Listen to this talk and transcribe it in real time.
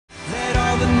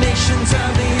ends of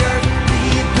the earth be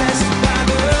blessed by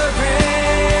the rain,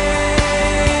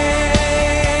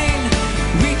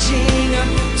 reaching up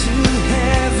to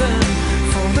heaven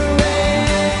for the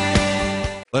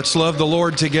rain. Let's love the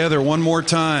Lord together one more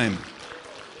time.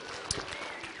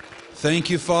 Thank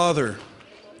you, Father.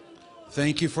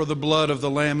 Thank you for the blood of the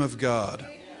Lamb of God.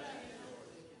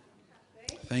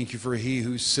 Thank you for He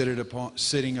who's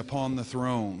sitting upon the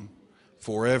throne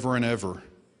forever and ever.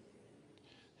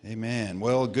 Amen.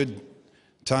 Well, good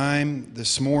time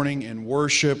this morning in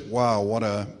worship. Wow, what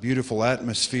a beautiful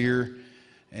atmosphere.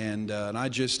 And I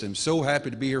just am so happy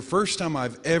to be here. First time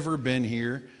I've ever been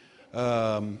here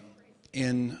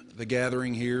in the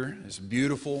gathering here. It's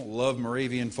beautiful. Love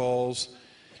Moravian Falls.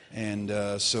 And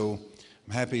so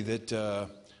I'm happy that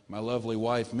my lovely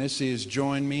wife Missy has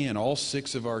joined me and all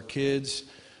 6 of our kids.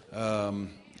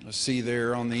 Let's see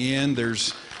there on the end,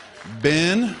 there's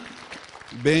Ben.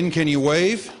 Ben, can you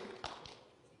wave?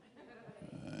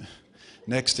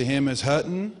 Next to him is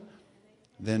Hutton.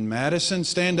 Then Madison.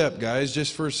 Stand up, guys,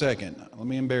 just for a second. Let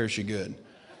me embarrass you good.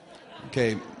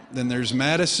 Okay, then there's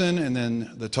Madison, and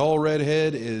then the tall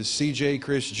redhead is C.J.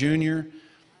 Chris Jr.,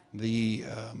 the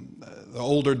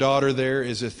older daughter there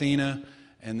is Athena,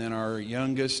 and then our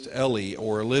youngest, Ellie,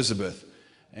 or Elizabeth.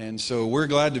 And so we're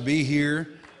glad to be here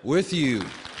with you.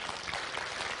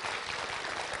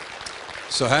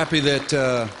 So happy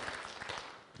that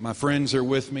my friends are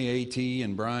with me, A.T.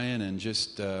 and Brian, and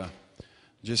just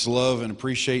love and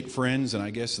appreciate friends, and I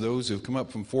guess those who've come up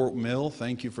from Fort Mill,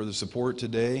 thank you for the support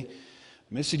today.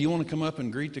 Missy, do you want to come up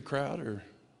and greet the crowd, or?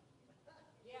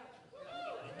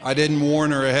 I didn't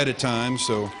warn her ahead of time,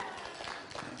 so.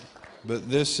 But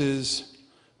this is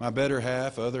my better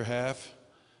half, other half,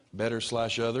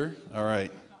 better/other. All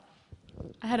right.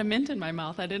 I had a mint in my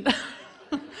mouth. I didn't.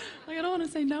 I don't want to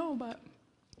say no, but.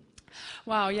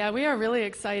 Wow, yeah, we are really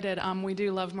excited. We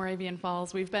do love Moravian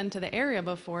Falls. We've been to the area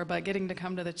before, but getting to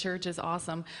come to the church is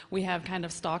awesome. We have kind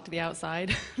of stalked the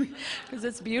outside because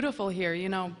it's beautiful here. You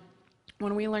know,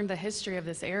 when we learned the history of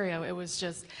this area, it was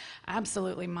just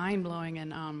absolutely mind-blowing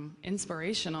and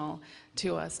inspirational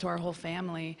to us, to our whole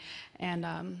family. And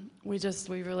we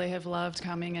really have loved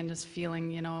coming and just feeling,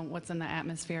 you know, what's in the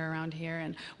atmosphere around here.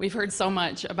 And we've heard so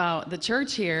much about the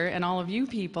church here and all of you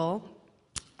people.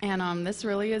 And this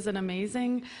really is an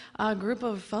amazing group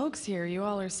of folks here. You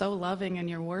all are so loving, and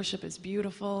your worship is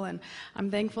beautiful. And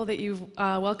I'm thankful that you've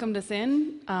welcomed us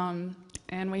in.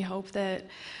 And we hope that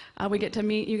we get to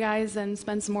meet you guys and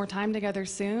spend some more time together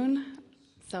soon.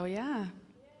 So yeah,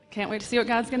 can't wait to see what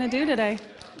God's going to do today.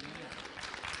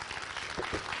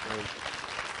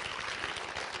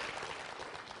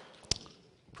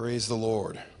 Praise the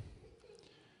Lord.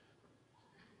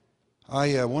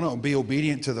 I want to be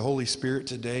obedient to the Holy Spirit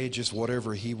today. Just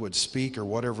whatever He would speak or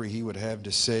whatever He would have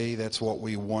to say, that's what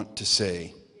we want to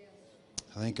say.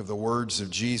 I think of the words of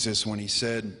Jesus when He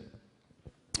said,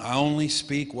 I only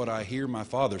speak what I hear my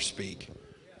Father speak,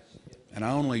 and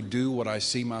I only do what I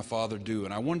see my Father do.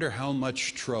 And I wonder how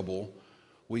much trouble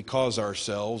we cause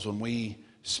ourselves when we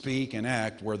speak and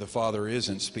act where the Father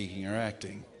isn't speaking or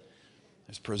acting.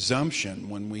 There's presumption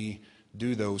when we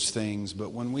do those things,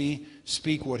 but when we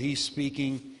speak what He's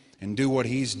speaking and do what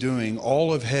He's doing,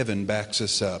 all of heaven backs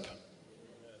us up.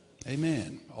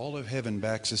 Amen. All of heaven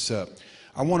backs us up.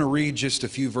 I want to read just a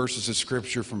few verses of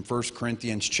Scripture from 1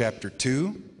 Corinthians chapter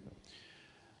 2.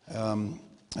 And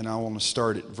I want to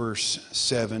start at verse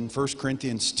 7. 1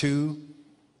 Corinthians 2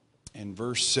 and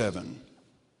verse 7.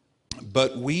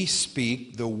 But we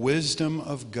speak the wisdom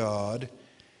of God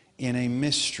in a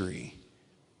mystery,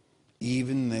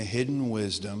 even the hidden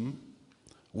wisdom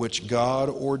which God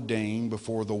ordained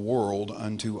before the world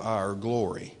unto our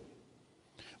glory,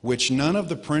 which none of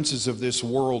the princes of this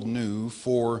world knew,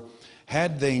 for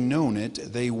had they known it,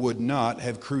 they would not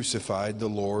have crucified the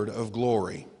Lord of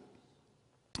glory.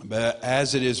 But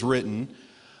as it is written,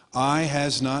 eye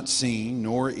has not seen,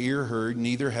 nor ear heard,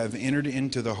 neither have entered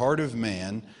into the heart of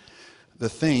man the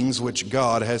things which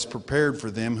God has prepared for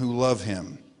them who love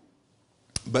Him.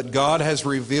 But God has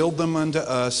revealed them unto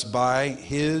us by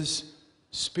His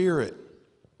Spirit.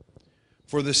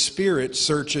 For the Spirit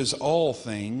searches all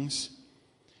things,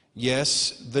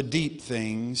 yes, the deep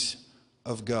things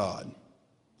of God.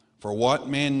 For what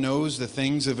man knows the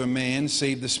things of a man,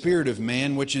 save the spirit of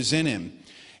man which is in him?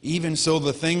 Even so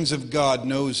the things of God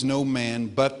knows no man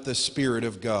but the Spirit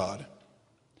of God.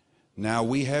 Now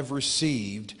we have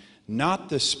received not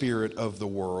the spirit of the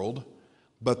world,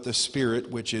 but the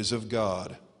Spirit which is of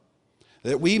God,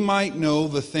 that we might know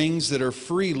the things that are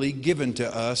freely given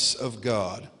to us of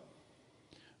God.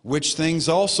 Which things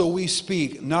also we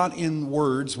speak, not in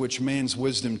words which man's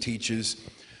wisdom teaches,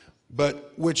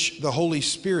 but which the Holy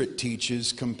Spirit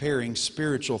teaches, comparing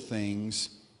spiritual things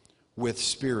with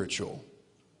spiritual.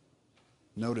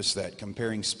 Notice that,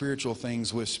 comparing spiritual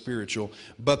things with spiritual.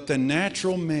 But the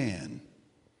natural man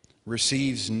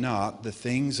receives not the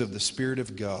things of the Spirit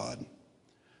of God,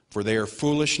 for they are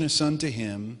foolishness unto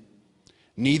him,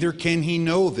 neither can he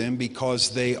know them,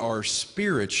 because they are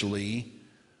spiritually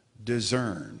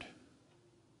discerned.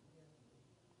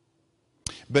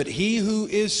 But he who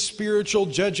is spiritual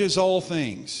judges all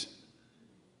things,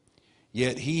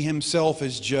 yet he himself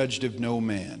is judged of no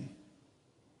man.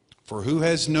 For who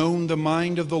has known the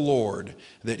mind of the Lord,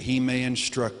 that he may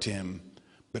instruct him?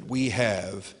 But we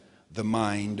have the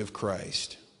mind of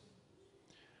Christ.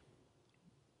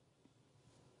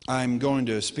 I'm going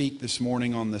to speak this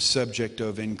morning on the subject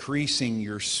of increasing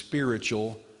your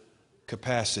spiritual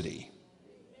capacity.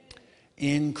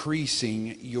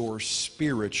 Increasing your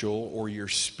spiritual or your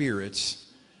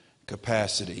spirit's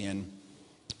capacity. And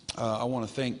I want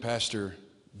to thank Pastor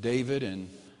David and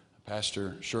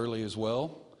Pastor Shirley as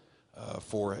well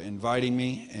for inviting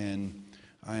me. And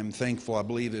I am thankful. I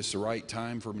believe it's the right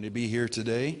time for me to be here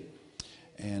today.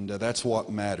 And that's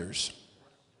what matters.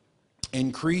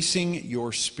 Increasing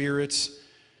your spirit's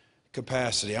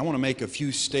capacity. I want to make a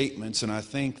few statements, and I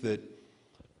think that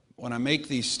when I make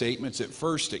these statements, at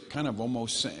first it kind of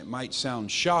almost it might sound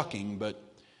shocking, but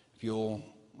if you'll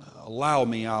allow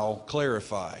me, I'll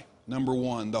clarify. Number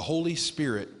one, the Holy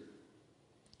Spirit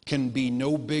can be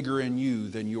no bigger in you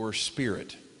than your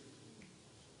spirit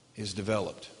is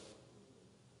developed.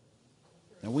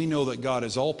 Now we know that God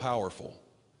is all powerful,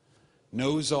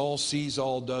 knows all, sees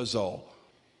all, does all.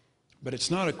 But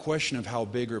it's not a question of how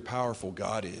big or powerful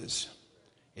God is.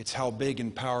 It's how big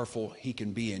and powerful He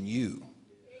can be in you.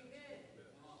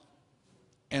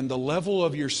 And the level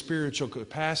of your spiritual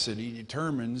capacity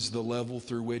determines the level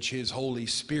through which His Holy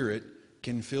Spirit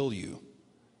can fill you.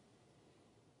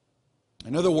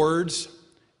 In other words,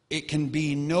 it can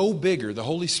be no bigger, the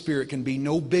Holy Spirit can be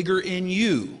no bigger in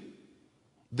you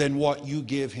than what you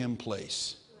give Him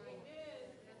place.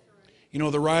 You know,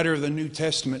 the writer of the New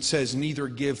Testament says, neither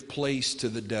give place to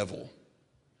the devil.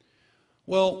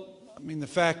 Well, I mean, the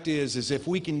fact is if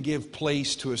we can give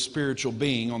place to a spiritual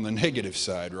being on the negative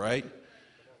side, right?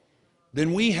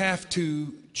 Then we have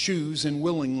to choose and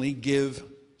willingly give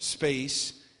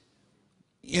space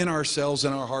in ourselves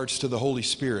and our hearts to the Holy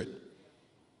Spirit.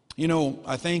 You know,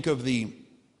 I think of the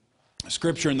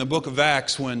scripture in the book of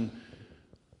Acts when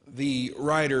the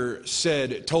writer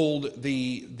told on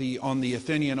the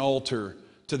Athenian altar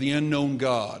to the unknown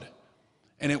God,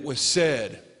 and it was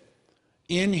said,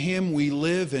 in Him we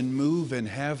live and move and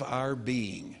have our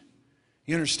being.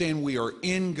 You understand, we are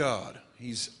in God.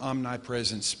 He's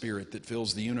omnipresent Spirit that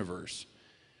fills the universe.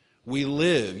 We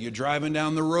live. You're driving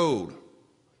down the road,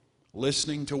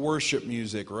 listening to worship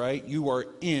music, right? You are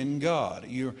in God.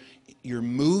 You're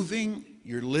moving,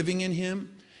 you're living in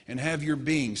Him, and have your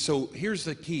being. So here's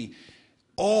the key.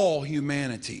 All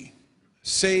humanity,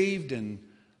 saved and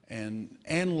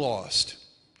lost,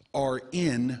 are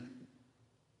in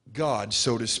God,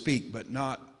 so to speak, but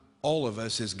not all of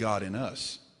us is God in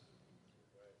us.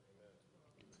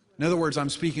 In other words, I'm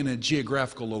speaking in a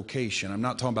geographical location. I'm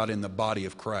not talking about in the body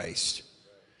of Christ.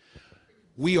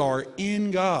 We are in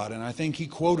God, and I think he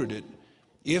quoted it.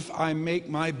 If I make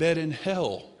my bed in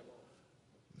hell,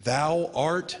 thou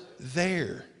art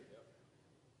there.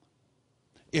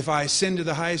 If I ascend to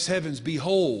the highest heavens,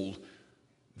 behold,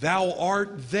 thou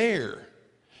art there.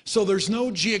 So there's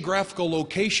no geographical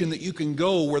location that you can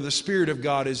go where the Spirit of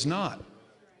God is not.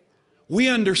 We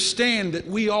understand that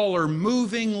we all are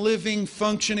moving, living,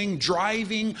 functioning,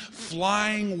 driving,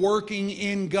 flying, working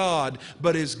in God,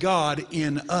 but is God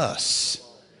in us?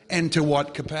 And to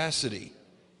what capacity?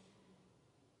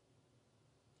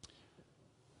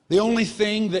 The only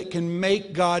thing that can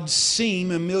make God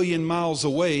seem a million miles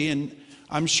away, and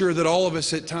I'm sure that all of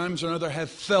us at times or another have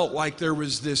felt like there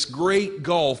was this great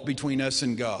gulf between us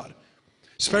and God.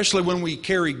 Especially when we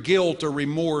carry guilt or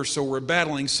remorse or we're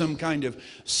battling some kind of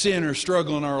sin or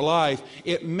struggle in our life,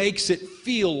 it makes it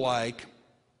feel like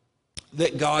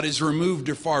that God is removed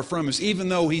or far from us, even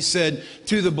though He said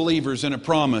to the believers in a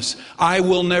promise, I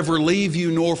will never leave you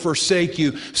nor forsake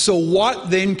you. So what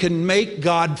then can make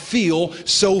God feel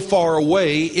so far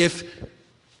away if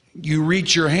you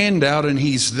reach your hand out and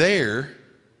He's there?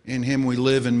 In Him we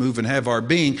live and move and have our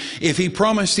being. If He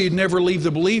promised He'd never leave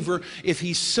the believer, if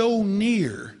He's so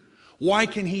near, why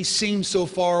can He seem so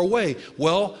far away?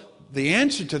 Well, the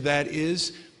answer to that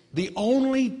is the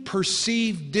only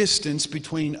perceived distance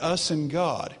between us and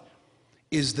God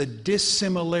is the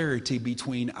dissimilarity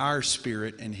between our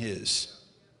spirit and His.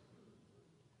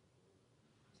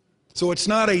 So it's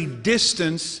not a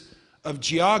distance of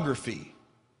geography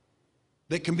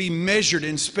that can be measured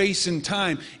in space and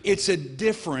time. It's a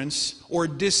difference or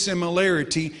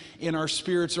dissimilarity in our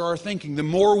spirits or our thinking. The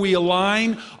more we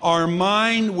align our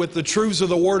mind with the truths of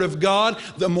the Word of God,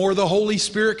 the more the Holy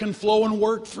Spirit can flow and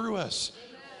work through us.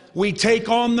 We take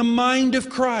on the mind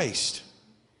of Christ.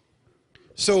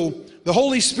 So the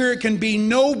Holy Spirit can be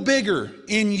no bigger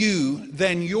in you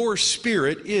than your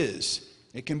spirit is.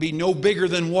 It can be no bigger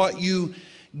than what you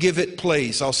give it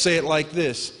place. I'll say it like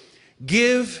this.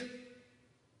 Give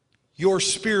your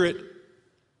spirit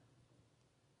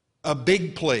a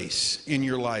big place in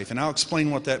your life. And I'll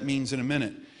explain what that means in a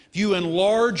minute. If you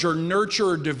enlarge or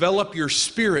nurture or develop your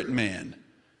spirit man,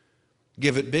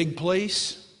 give it big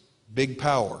place, big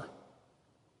power.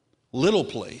 Little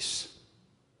place,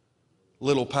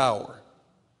 little power.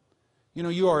 You know,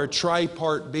 you are a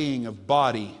tripart being of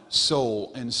body,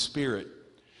 soul, and spirit.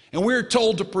 And we're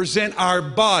told to present our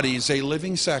bodies a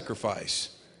living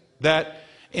sacrifice. That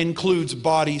includes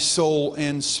body, soul,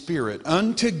 and spirit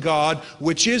unto God,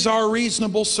 which is our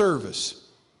reasonable service.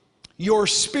 Your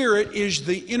spirit is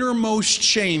the innermost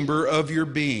chamber of your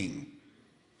being.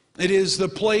 It is the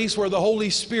place where the Holy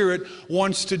Spirit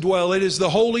wants to dwell. It is the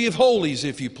Holy of Holies,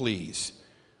 if you please.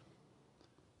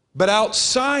 But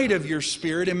outside of your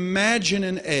spirit, imagine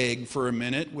an egg for a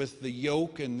minute with the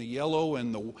yolk and the yellow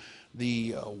and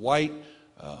the white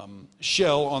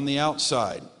shell on the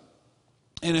outside.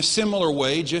 In a similar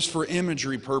way, just for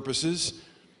imagery purposes,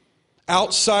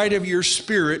 outside of your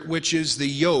spirit, which is the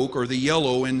yolk or the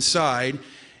yellow inside,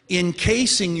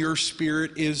 encasing your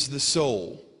spirit is the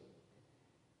soul.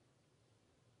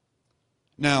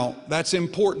 Now, that's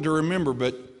important to remember,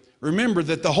 but remember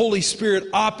that the Holy Spirit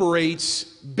operates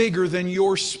bigger than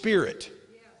your spirit.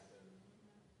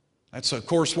 That's, of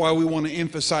course, why we want to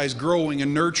emphasize growing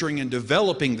and nurturing and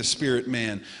developing the spirit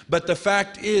man. But the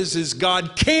fact is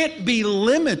God can't be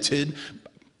limited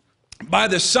by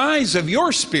the size of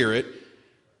your spirit.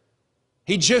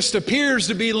 He just appears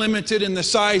to be limited in the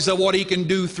size of what He can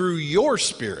do through your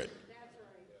spirit.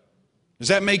 Does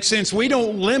that make sense? We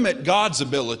don't limit God's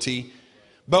ability,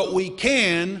 but we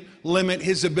can limit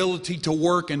His ability to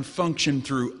work and function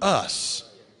through us.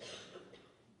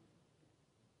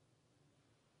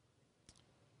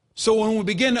 So when we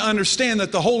begin to understand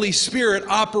that the Holy Spirit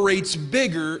operates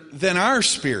bigger than our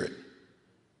spirit,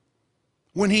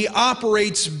 when He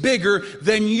operates bigger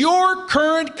than your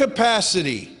current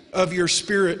capacity of your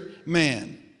spirit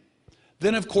man,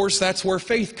 then of course that's where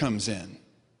faith comes in.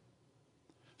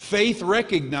 Faith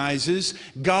recognizes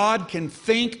God can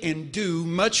think and do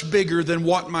much bigger than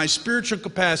what my spiritual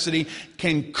capacity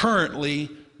can currently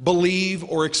believe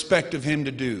or expect of Him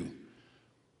to do.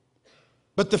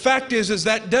 But the fact is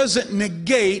that doesn't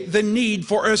negate the need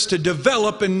for us to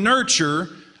develop and nurture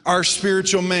our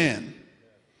spiritual man.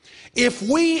 If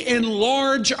we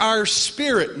enlarge our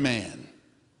spirit man,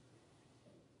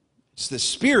 it's the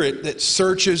Spirit that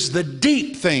searches the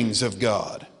deep things of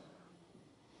God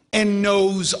and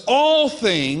knows all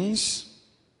things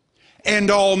and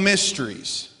all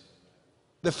mysteries.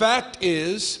 The fact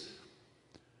is,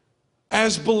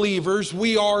 as believers,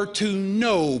 we are to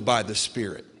know by the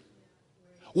Spirit.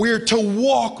 We're to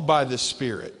walk by the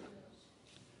Spirit.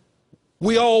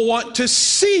 We all want to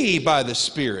see by the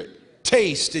Spirit,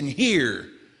 taste and hear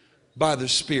by the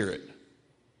Spirit.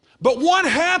 But what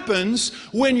happens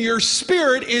when your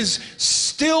spirit is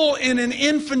still in an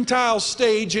infantile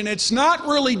stage and it's not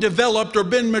really developed or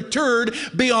been matured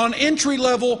beyond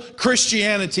entry-level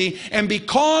Christianity, and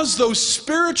because those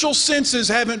spiritual senses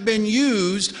haven't been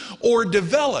used or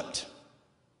developed?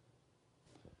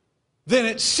 Then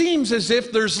it seems as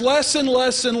if there's less and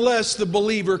less and less the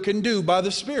believer can do by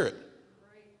the Spirit.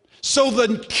 So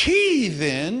the key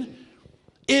then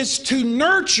is to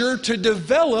nurture, to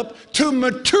develop, to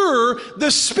mature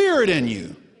the Spirit in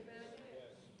you.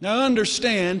 Now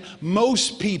understand,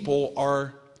 most people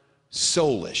are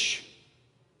soulish.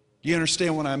 Do you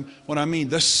understand what I mean?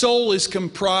 The soul is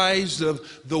comprised of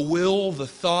the will, the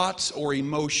thoughts, or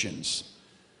emotions.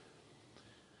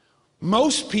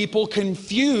 Most people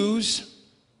confuse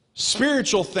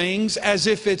spiritual things as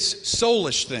if it's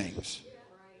soulish things.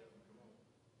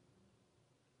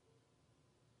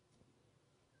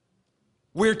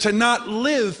 We're to not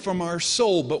live from our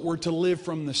soul, but we're to live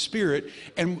from the Spirit.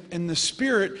 And the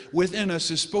Spirit within us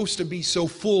is supposed to be so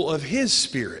full of His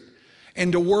Spirit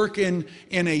and to work in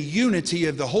a unity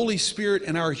of the Holy Spirit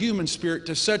and our human spirit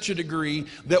to such a degree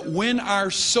that when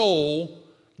our soul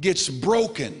gets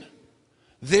broken,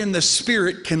 then the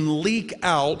Spirit can leak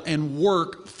out and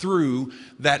work through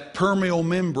that permeable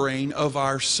membrane of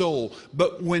our soul.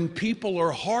 But when people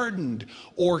are hardened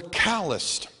or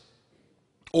calloused,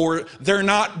 or they're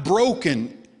not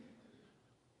broken,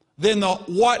 then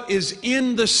what is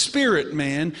in the spirit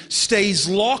man stays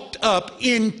locked up,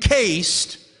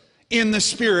 encased in the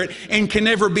spirit, and can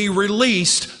never be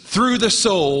released through the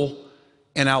soul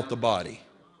and out the body.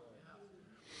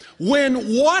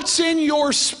 When what's in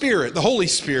your spirit, the Holy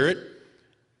Spirit,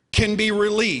 can be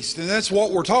released, and that's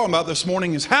what we're talking about this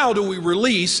morning, is how do we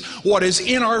release what is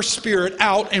in our spirit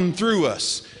out and through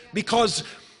us? Because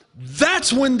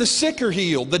that's when the sick are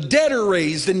healed, the dead are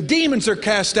raised, and demons are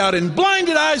cast out, and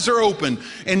blinded eyes are opened,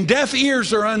 and deaf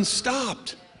ears are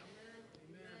unstopped.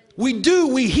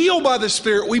 We heal by the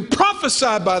Spirit, we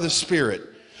prophesy by the Spirit,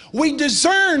 we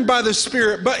discern by the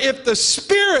Spirit. But if the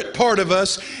Spirit part of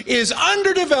us is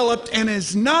underdeveloped and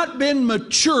has not been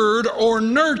matured or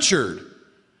nurtured,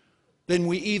 then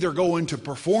we either go into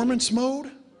performance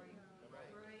mode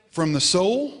from the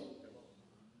soul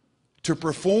to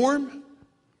perform,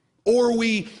 or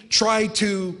we try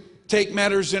to take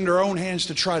matters into our own hands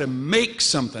to try to make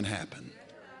something happen.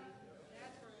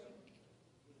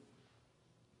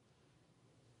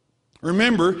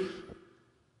 Remember,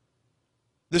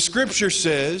 the Scripture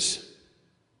says,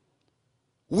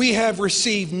 we have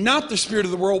received not the spirit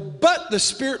of the world, but the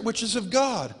Spirit which is of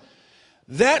God,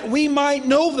 that we might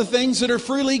know the things that are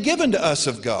freely given to us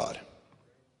of God.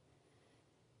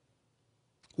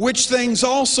 Which things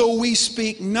also we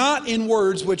speak not in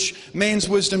words which man's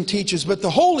wisdom teaches, but the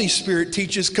Holy Spirit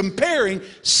teaches, comparing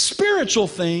spiritual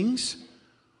things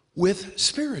with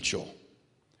spiritual.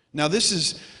 Now this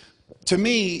is, to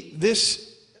me,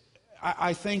 this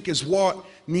I think is what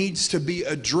needs to be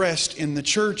addressed in the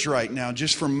church right now,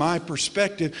 just from my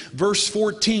perspective. Verse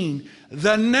 14,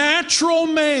 the natural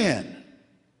man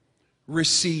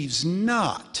receives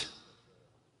not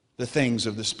the things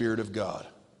of the Spirit of God.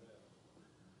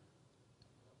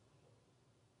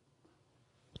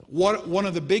 One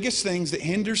of the biggest things that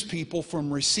hinders people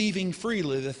from receiving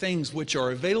freely the things which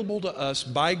are available to us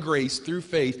by grace through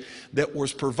faith that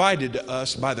was provided to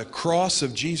us by the cross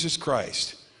of Jesus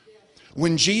Christ.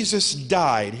 When Jesus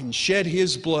died and shed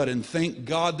His blood, and thank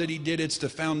God that He did, it's the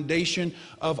foundation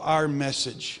of our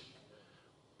message.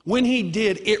 When He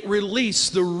did, it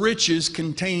released the riches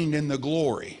contained in the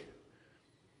glory.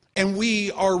 And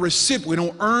we are recipients. We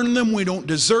don't earn them, we don't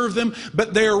deserve them,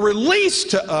 but they are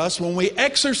released to us when we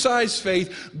exercise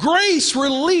faith. Grace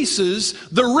releases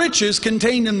the riches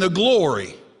contained in the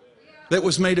glory that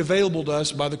was made available to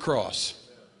us by the cross.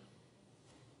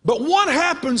 But what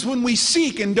happens when we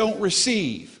seek and don't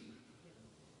receive?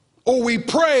 Or we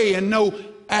pray and no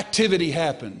activity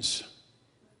happens?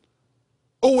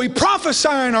 Or we prophesy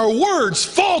and our words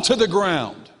fall to the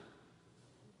ground?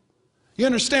 You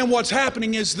understand what's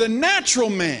happening is the natural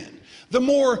man, the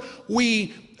more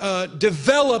we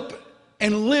develop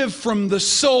and live from the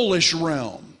soulish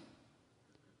realm,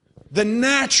 the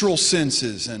natural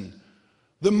senses, and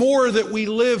the more that we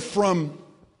live from,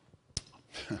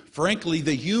 frankly,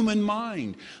 the human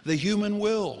mind, the human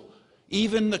will,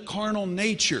 even the carnal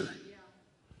nature,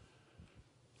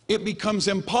 it becomes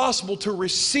impossible to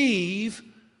receive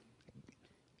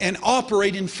and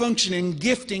operate and function in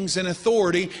giftings and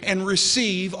authority and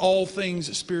receive all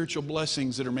things, spiritual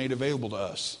blessings that are made available to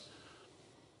us.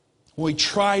 We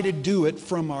try to do it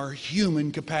from our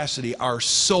human capacity, our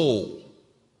soul,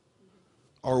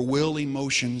 our will,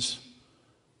 emotions.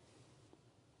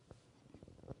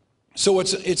 So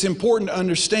it's important to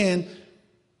understand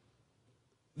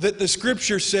that the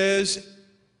Scripture says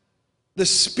the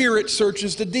Spirit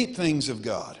searches the deep things of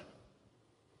God.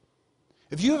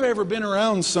 If you have ever been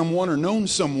around someone or known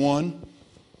someone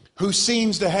who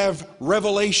seems to have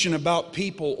revelation about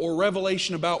people or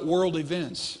revelation about world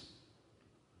events,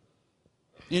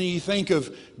 you think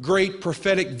of great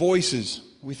prophetic voices.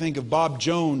 We think of Bob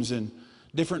Jones and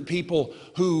different people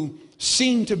who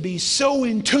seem to be so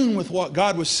in tune with what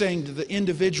God was saying to the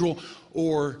individual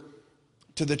or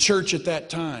to the church at that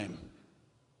time.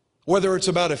 Whether it's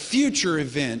about a future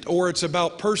event or it's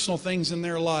about personal things in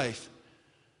their life.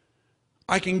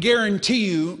 I can guarantee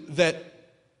you that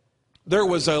there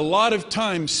was a lot of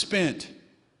time spent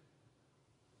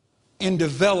in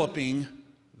developing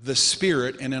the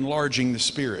Spirit and enlarging the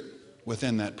Spirit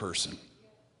within that person.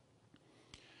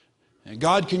 And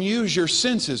God can use your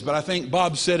senses, but I think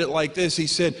Bob said it like this. He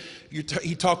said,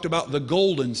 he talked about the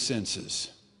golden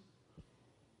senses.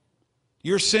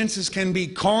 Your senses can be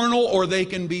carnal or they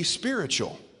can be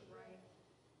spiritual.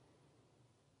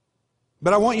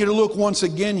 But I want you to look once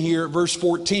again here at verse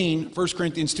 14, 1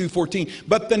 Corinthians 2:14.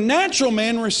 But the natural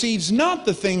man receives not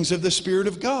the things of the Spirit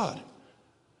of God.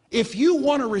 If you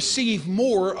want to receive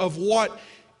more of what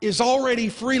is already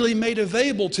freely made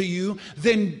available to you,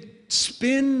 then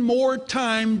spend more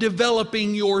time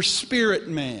developing your spirit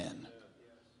man.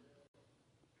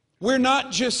 We're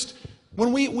not just,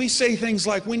 when we say things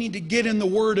like we need to get in the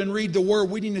Word and read the Word,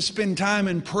 we need to spend time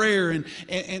in prayer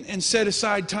and set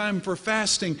aside time for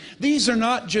fasting. These are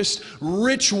not just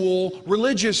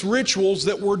religious rituals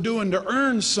that we're doing to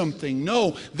earn something.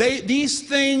 No, these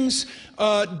things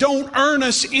don't earn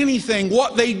us anything.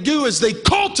 What they do is they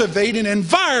cultivate an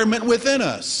environment within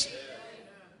us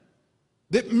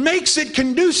that makes it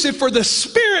conducive for the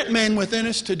spirit man within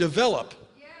us to develop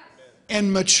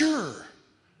and mature.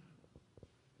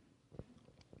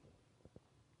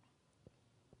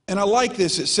 And I like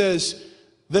this. It says,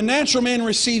 the natural man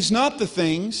receives not the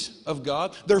things of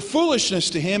God. They're foolishness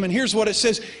to him. And here's what it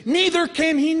says, neither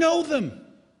can he know them,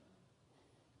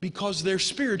 because they're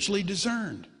spiritually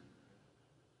discerned.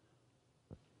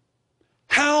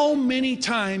 How many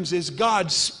times is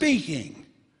God speaking,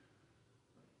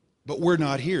 but we're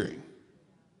not hearing?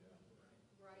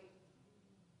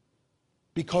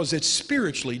 Because it's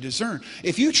spiritually discerned.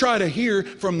 If you try to hear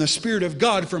from the Spirit of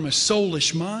God from a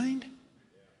soulish mind,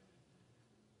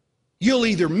 you'll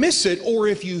either miss it, or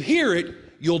if you hear it,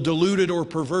 you'll dilute it or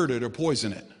pervert it or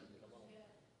poison it.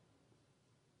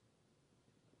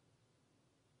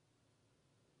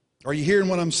 Are you hearing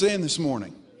what I'm saying this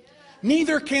morning?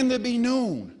 Neither can they be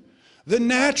known. The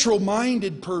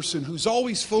natural-minded person who's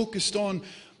always focused on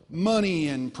money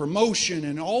and promotion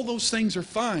and all those things are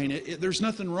fine. There's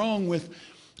nothing wrong with,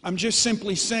 I'm just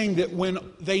simply saying that when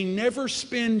they never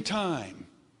spend time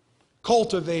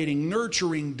cultivating,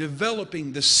 nurturing,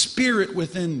 developing the Spirit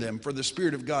within them for the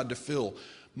Spirit of God to fill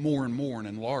more and more and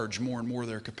enlarge more and more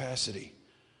their capacity,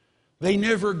 they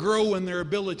never grow in their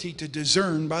ability to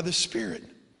discern by the Spirit.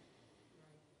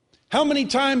 How many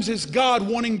times is God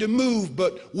wanting to move,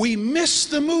 but we miss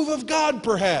the move of God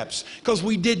perhaps because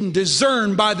we didn't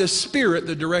discern by the Spirit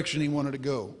the direction He wanted to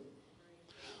go?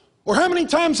 Or how many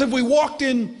times have we walked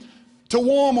in to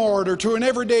Walmart or to an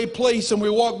everyday place and we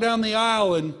walked down the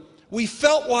aisle and we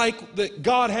felt like that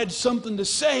God had something to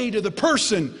say to the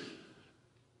person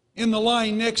in the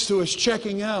line next to us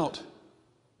checking out,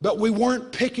 but we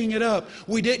weren't picking it up.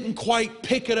 We didn't quite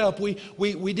pick it up. We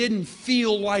didn't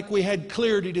feel like we had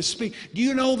clarity to speak. Do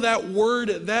you know that word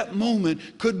at that moment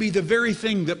could be the very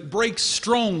thing that breaks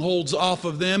strongholds off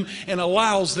of them and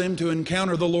allows them to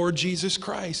encounter the Lord Jesus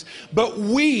Christ? But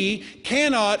we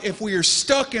cannot, if we are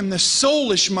stuck in the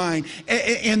soulish mind,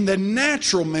 in the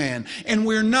natural man, and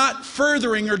we're not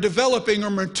furthering or developing or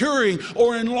maturing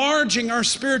or enlarging our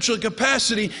spiritual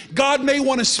capacity, God may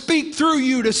want to speak through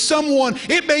you to someone.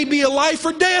 It may be a life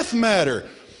or death matter.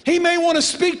 He may want to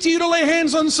speak to you to lay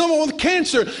hands on someone with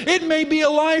cancer. It may be a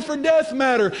life or death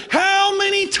matter. How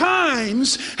many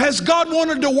times has God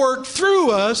wanted to work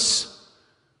through us,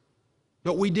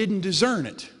 but we didn't discern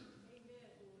it?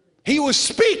 He was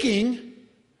speaking,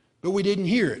 but we didn't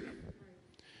hear it.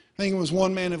 I think it was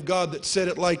one man of God that said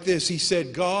it like this. He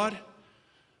said, God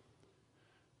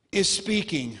is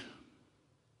speaking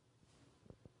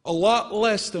a lot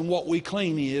less than what we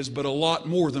claim He is, but a lot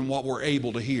more than what we're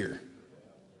able to hear.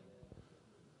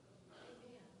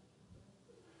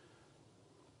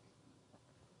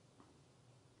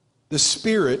 The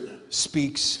Spirit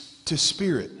speaks to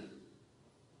spirit.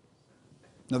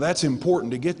 Now that's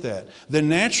important to get that. The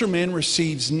natural man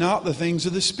receives not the things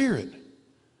of the Spirit.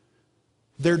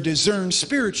 They're discerned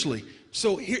spiritually.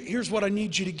 So here's what I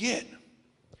need you to get.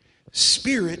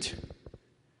 Spirit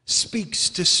speaks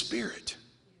to spirit.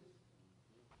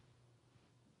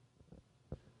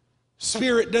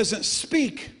 Spirit doesn't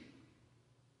speak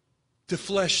to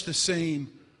flesh the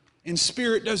same, and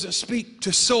spirit doesn't speak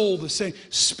to soul the same.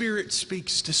 Spirit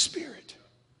speaks to spirit.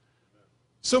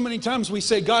 So many times we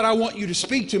say, God, I want you to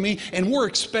speak to me, and we're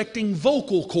expecting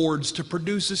vocal cords to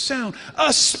produce a sound.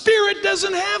 A spirit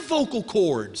doesn't have vocal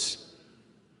cords.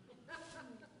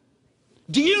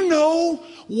 Do you know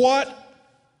what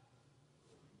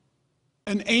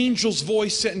an angel's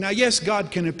voice said? Now, yes, God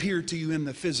can appear to you in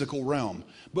the physical realm,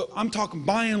 but I'm talking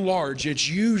by and large, it's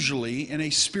usually in a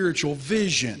spiritual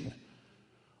vision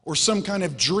or some kind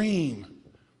of dream.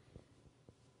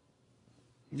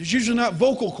 There's usually not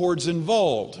vocal cords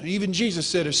involved. Even Jesus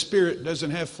said a spirit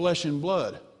doesn't have flesh and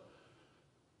blood,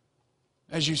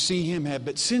 as you see Him have.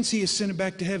 But since He ascended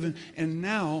back to heaven, and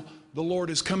now the Lord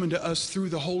is coming to us through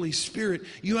the Holy Spirit,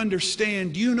 you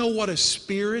understand, do you know what a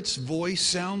spirit's voice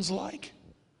sounds like?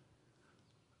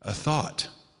 A thought.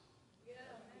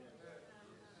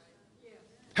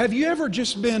 Have you ever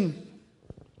just been,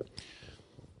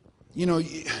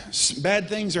 bad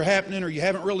things are happening, or you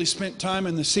haven't really spent time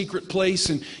in the secret place,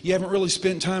 and you haven't really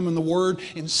spent time in the Word,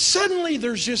 and suddenly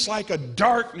there's just like a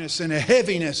darkness and a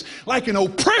heaviness, like an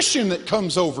oppression that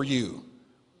comes over you.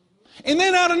 And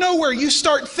then out of nowhere, you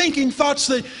start thinking thoughts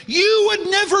that you would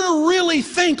never really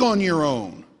think on your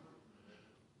own.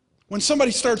 When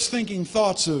somebody starts thinking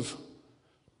thoughts of,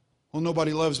 well,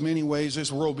 nobody loves me anyways,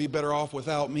 this world would be better off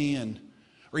without me,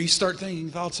 or you start thinking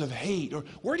thoughts of hate, or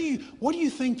what do you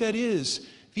think that is?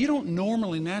 If you don't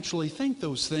normally, naturally think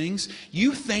those things,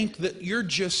 you think that you're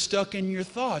just stuck in your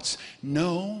thoughts.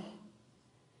 No.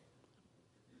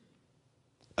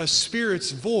 A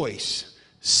spirit's voice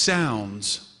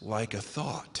sounds like a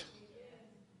thought.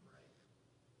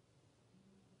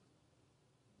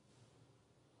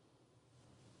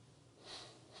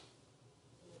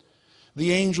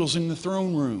 The angels in the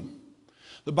throne room,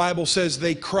 the Bible says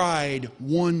they cried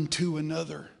one to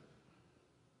another.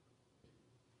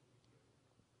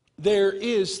 There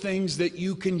is things that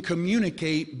you can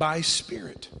communicate by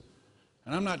spirit.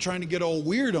 And I'm not trying to get all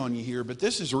weird on you here, but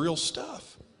this is real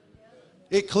stuff.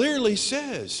 It clearly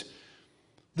says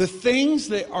the things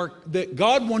that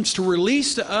God wants to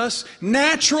release to us,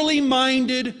 naturally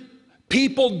minded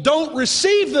people don't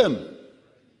receive them.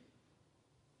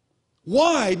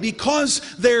 Why? Because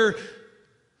they're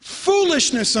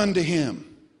foolishness unto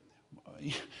Him.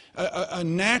 A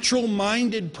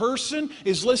natural-minded person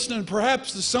is listening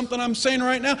perhaps to something I'm saying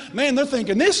right now. Man, they're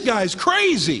thinking, this guy's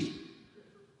crazy.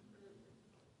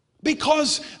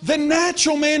 Because the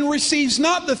natural man receives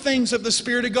not the things of the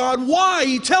Spirit of God. Why?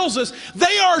 He tells us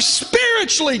they are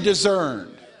spiritually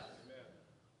discerned.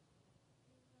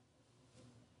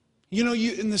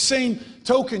 In the same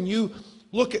token, you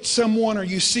look at someone, or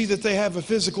you see that they have a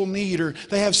physical need, or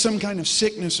they have some kind of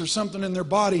sickness or something in their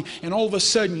body, and all of a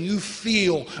sudden you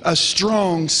feel a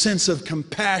strong sense of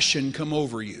compassion come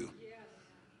over you.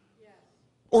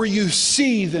 Or you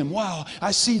see them, wow,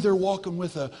 I see they're walking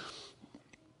with a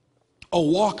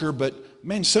walker, but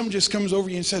man, something just comes over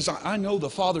you and says, I know the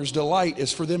Father's delight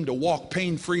is for them to walk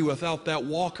pain-free without that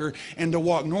walker and to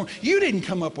walk normal. You didn't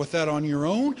come up with that on your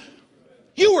own.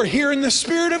 You were hearing the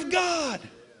Spirit of God.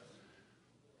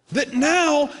 That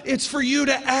now it's for you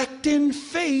to act in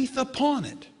faith upon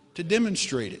it, to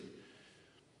demonstrate it.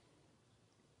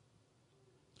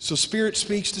 So spirit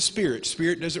speaks to spirit.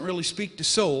 Spirit doesn't really speak to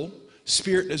soul.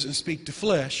 Spirit doesn't speak to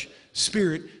flesh.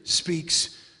 Spirit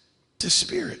speaks to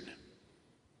spirit.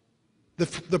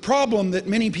 The problem that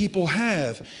many people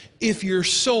have, if your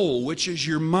soul, which is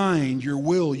your mind, your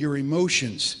will, your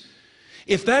emotions,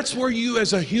 if that's where you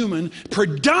as a human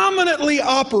predominantly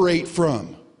operate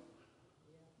from,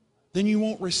 then you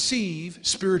won't receive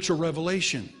spiritual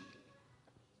revelation,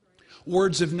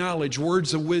 words of knowledge,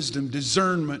 words of wisdom,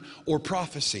 discernment, or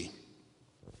prophecy.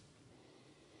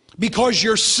 Because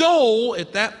your soul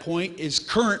at that point is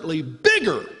currently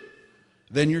bigger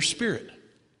than your spirit.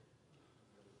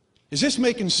 Is this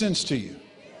making sense to you?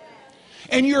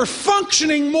 And you're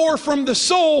functioning more from the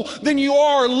soul than you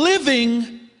are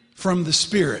living from the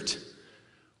spirit,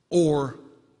 or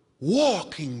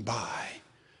walking by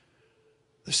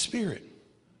the Spirit.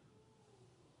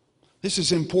 This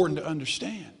is important to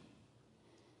understand.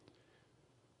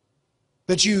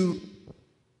 That you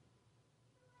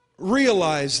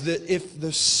realize that if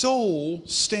the soul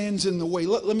stands in the way,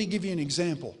 let me give you an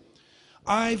example.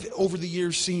 I've, over the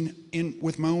years, seen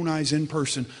with my own eyes in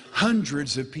person,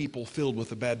 hundreds of people filled with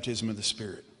the baptism of the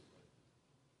Spirit.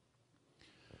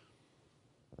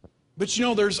 But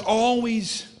there's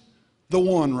always the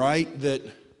one, right, that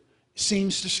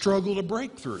seems to struggle to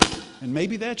break through. And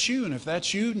maybe that's you, and if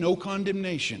that's you, no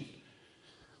condemnation.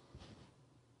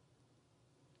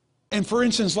 And for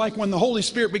instance, like when the Holy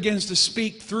Spirit begins to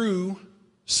speak through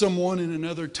someone in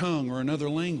another tongue or another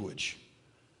language,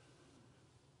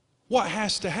 what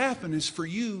has to happen is for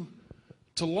you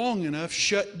to long enough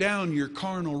shut down your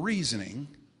carnal reasoning,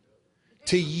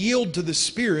 to yield to the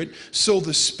Spirit, so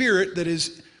the Spirit that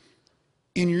is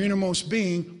in your innermost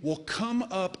being will come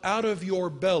up out of your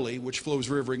belly, which flows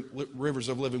rivers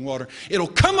of living water. It'll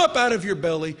come up out of your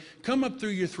belly, come up through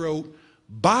your throat,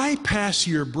 bypass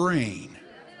your brain,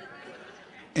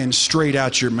 and straight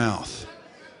out your mouth.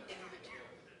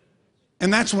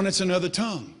 And that's when it's another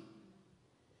tongue.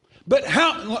 But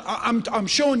I'm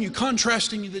showing you,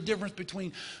 contrasting you the difference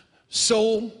between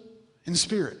soul and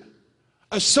spirit.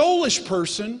 A soulish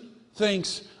person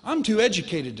thinks, I'm too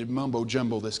educated to mumbo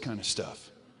jumbo this kind of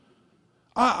stuff.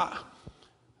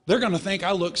 They're going to think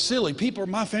I look silly. People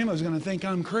in my family is going to think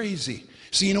I'm crazy.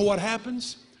 So you know what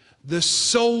happens? The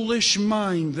soulish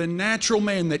mind, the natural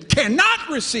man that cannot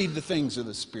receive the things of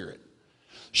the Spirit,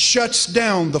 shuts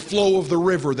down the flow of the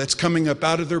river that's coming up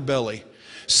out of their belly.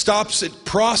 Stops it,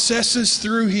 processes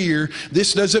through here.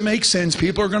 This doesn't make sense.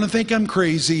 People are going to think I'm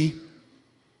crazy.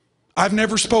 I've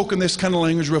never spoken this kind of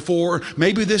language before.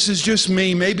 Maybe this is just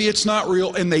me. Maybe it's not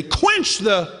real. And they quench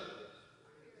the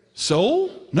soul?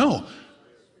 No.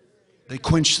 They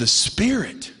quench the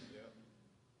Spirit.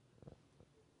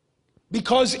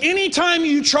 Because anytime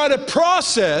you try to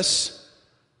process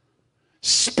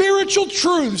spiritual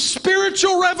truth,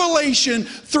 spiritual revelation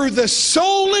through the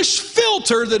soulish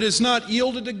filter that is not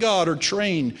yielded to God or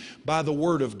trained by the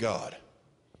Word of God.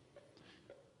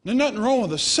 There's nothing wrong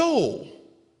with the soul.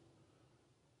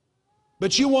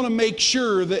 But you want to make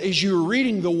sure that as you're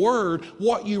reading the Word,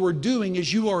 what you are doing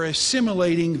is you are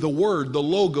assimilating the Word, the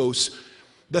Logos,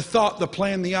 the thought, the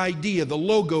plan, the idea, the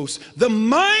Logos, the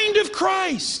mind of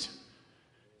Christ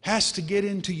has to get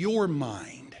into your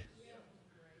mind.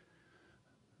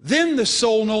 Then the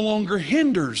soul no longer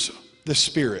hinders the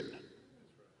Spirit.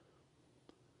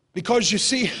 Because you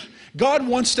see, God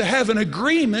wants to have an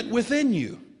agreement within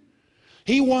you.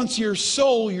 He wants your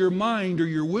soul, your mind, or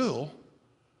your will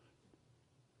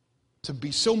to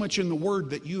be so much in the Word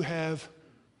that you have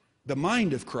the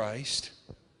mind of Christ.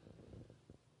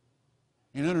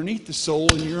 And underneath the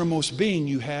soul, in your innermost being,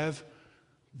 you have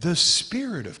the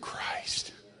Spirit of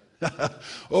Christ.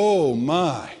 Oh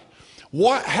my.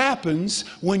 What happens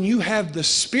when you have the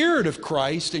Spirit of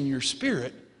Christ in your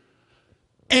spirit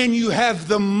and you have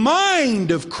the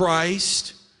mind of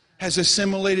Christ has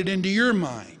assimilated into your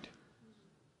mind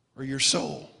or your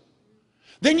soul?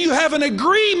 Then you have an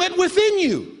agreement within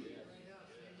you.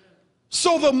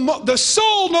 So the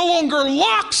soul no longer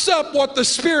locks up what the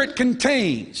Spirit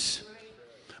contains.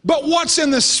 But what's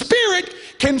in the Spirit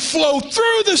can flow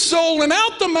through the soul and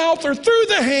out the mouth or through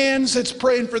the hands that's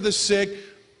praying for the sick.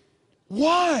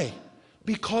 Why?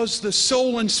 Because the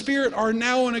soul and Spirit are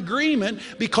now in agreement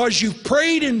because you've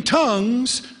prayed in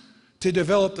tongues to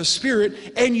develop the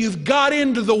Spirit and you've got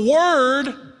into the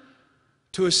Word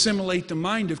to assimilate the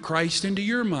mind of Christ into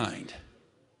your mind.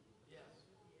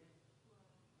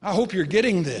 I hope you're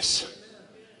getting this.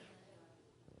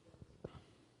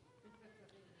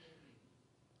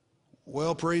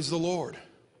 Well, praise the Lord.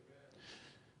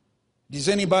 Does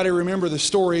anybody remember the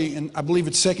story, and I believe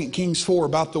it's 2 Kings 4,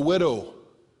 about the widow?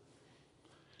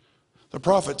 The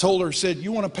prophet told her, said,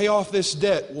 you want to pay off this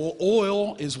debt? Well,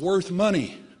 oil is worth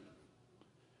money.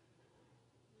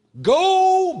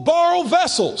 Go borrow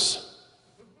vessels,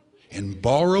 and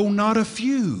borrow not a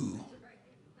few.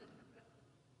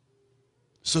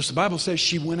 So the Bible says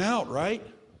she went out, right?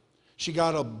 She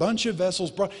got a bunch of vessels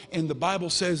brought, and the Bible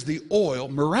says the oil,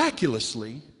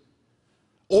 miraculously,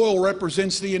 oil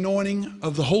represents the anointing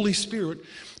of the Holy Spirit,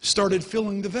 started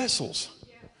filling the vessels.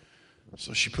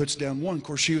 So she puts down one. Of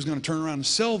course, she was going to turn around and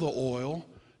sell the oil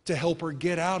to help her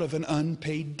get out of an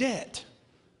unpaid debt.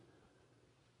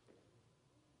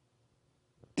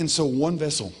 And so one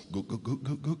vessel, go, go, go,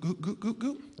 go, go, go, go, go,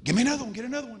 go. Give me another one, get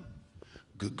another one.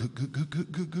 Go, go, go, go, go,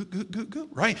 go, go, go, go, go.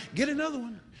 Right, get another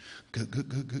one. Go, go,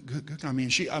 go, go, go, go. I mean,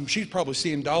 she's probably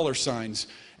seeing dollar signs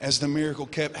as the miracle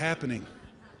kept happening.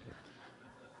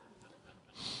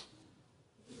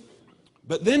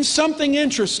 But then something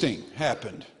interesting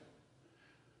happened.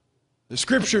 The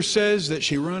scripture says that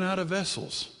she ran out of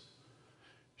vessels.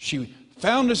 She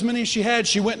found as many as she had.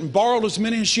 She went and borrowed as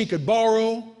many as she could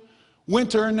borrow.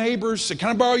 Went to her neighbors, said, can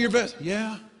I borrow your vessel?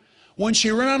 Yeah. When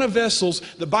she ran out of vessels,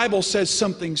 the Bible says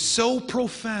something so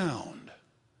profound.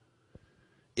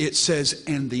 It says,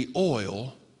 and the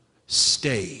oil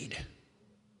stayed.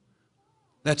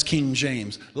 That's King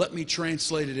James. Let me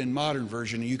translate it in modern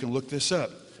version, and you can look this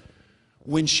up.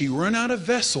 When she ran out of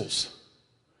vessels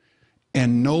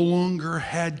and no longer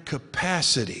had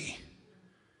capacity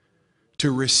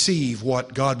to receive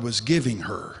what God was giving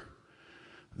her,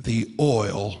 the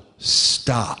oil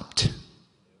stopped.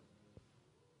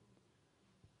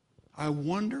 I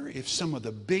wonder if some of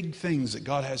the big things that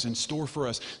God has in store for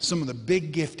us, some of the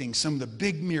big giftings, some of the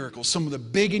big miracles, some of the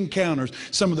big encounters,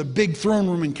 some of the big throne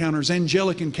room encounters,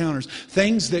 angelic encounters,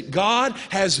 things that God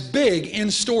has big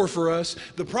in store for us.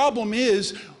 The problem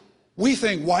is we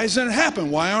think, why doesn't it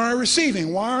happen? Why aren't I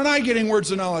receiving? Why aren't I getting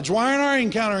words of knowledge? Why aren't I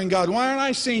encountering God? Why aren't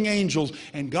I seeing angels?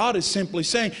 And God is simply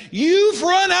saying, you've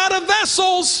run out of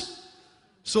vessels,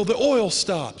 so the oil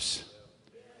stops.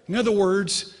 In other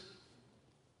words,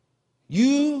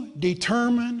 you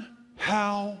determine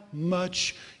how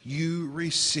much you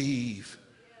receive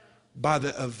by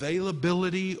the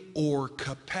availability or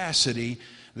capacity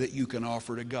that you can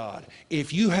offer to God.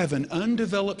 If you have an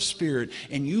undeveloped spirit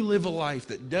and you live a life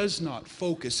that does not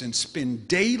focus and spend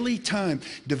daily time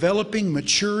developing,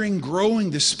 maturing, growing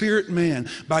the spirit man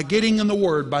by getting in the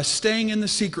Word, by staying in the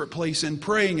secret place and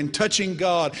praying and touching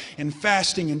God and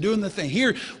fasting and doing the thing.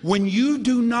 Here, when you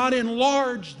do not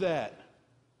enlarge that,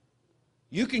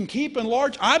 you can keep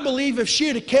enlarged. I believe if she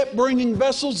had kept bringing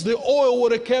vessels, the oil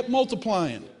would have kept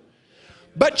multiplying.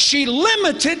 But she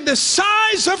limited the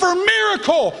size of her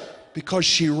miracle because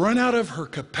she ran out of her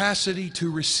capacity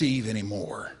to receive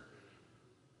anymore.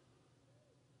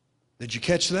 Did you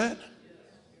catch that?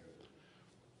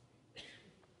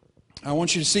 I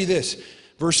want you to see this.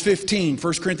 Verse 15,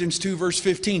 1 Corinthians 2, verse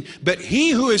 15. But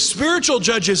he who is spiritual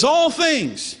judges all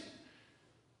things.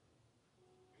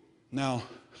 Now,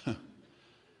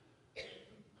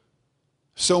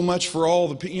 so much for all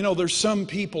the people. You know, there's some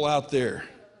people out there,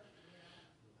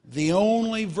 the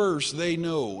only verse they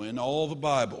know in all the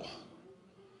Bible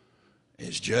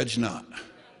is judge not.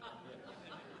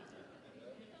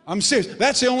 I'm serious.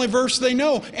 That's the only verse they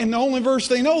know. And the only verse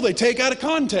they know they take out of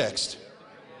context.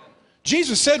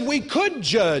 Jesus said we could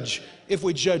judge if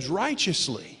we judge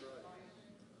righteously.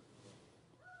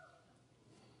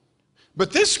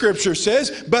 But this scripture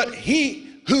says, but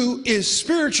he who is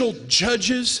spiritual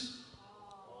judges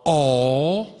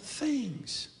all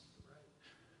things.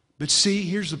 But see,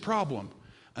 here's the problem.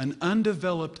 An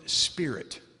undeveloped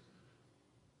spirit,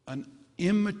 an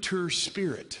immature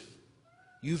spirit,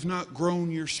 you've not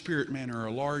grown your spirit man or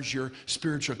enlarged your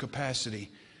spiritual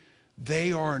capacity,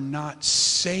 they are not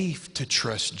safe to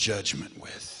trust judgment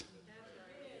with.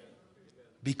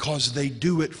 Because they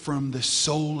do it from the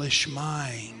soulish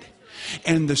mind.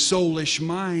 And the soulish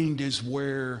mind is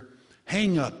where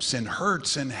hang-ups and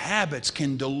hurts and habits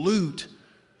can dilute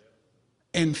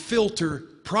and filter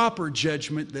proper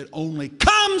judgment that only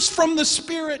comes from the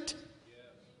Spirit.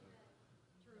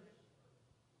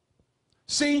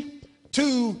 See,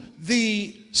 to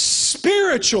the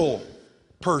spiritual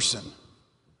person,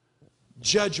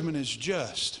 judgment is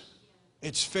just.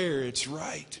 It's fair, it's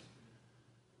right.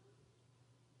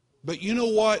 But you know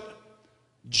what?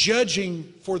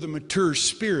 Judging for the mature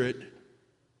spirit,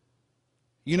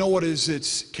 you know what is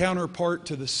its counterpart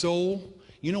to the soul?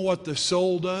 You know what the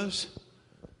soul does?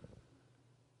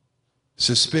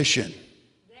 Suspicion.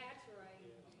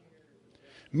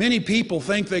 Many people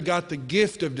think they got the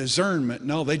gift of discernment.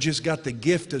 No, they just got the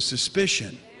gift of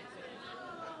suspicion.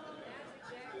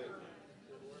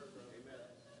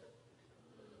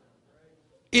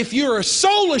 If you're a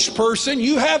soulish person,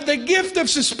 you have the gift of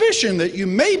suspicion that you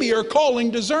maybe are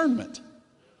calling discernment.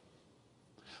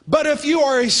 But if you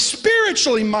are a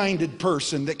spiritually minded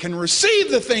person that can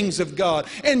receive the things of God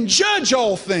and judge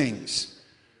all things,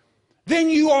 then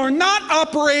you are not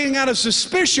operating out of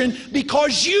suspicion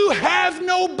because you have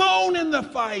no bone in the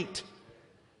fight.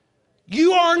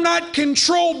 You are not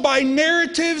controlled by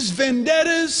narratives,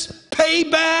 vendettas,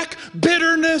 payback,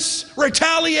 bitterness,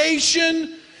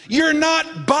 retaliation. You're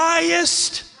not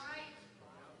biased.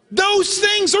 Those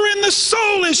things are in the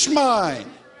soulish mind.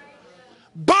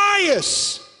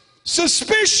 Bias,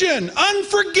 suspicion,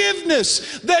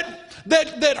 unforgiveness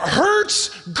that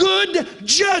hurts good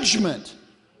judgment.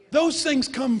 Those things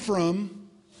come from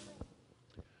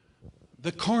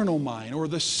the carnal mind or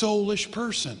the soulish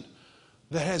person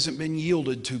that hasn't been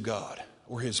yielded to God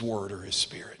or His Word or His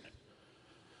Spirit.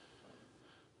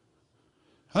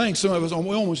 I think some of us,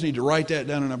 we almost need to write that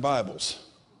down in our Bibles.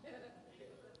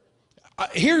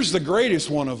 Here's the greatest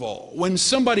one of all. When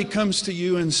somebody comes to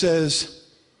you and says,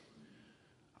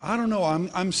 I don't know,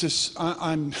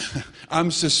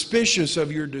 I'm suspicious of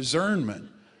your discernment.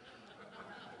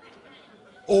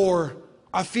 Or,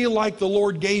 I feel like the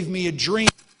Lord gave me a dream.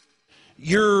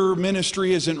 Your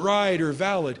ministry isn't right or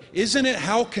valid. Isn't it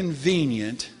how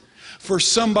convenient for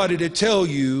somebody to tell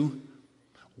you,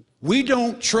 we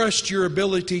don't trust your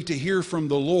ability to hear from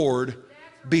the Lord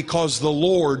because the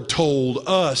Lord told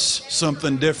us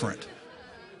something different?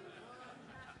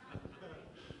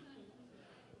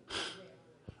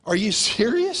 Are you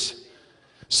serious?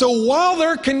 So while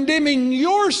they're condemning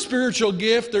your spiritual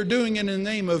gift, they're doing it in the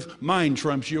name of mine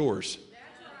trumps yours.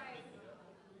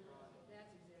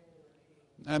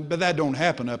 But that don't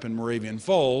happen up in Moravian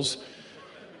Falls.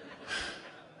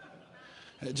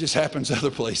 It just happens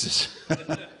other places.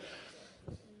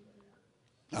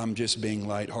 I'm just being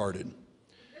lighthearted.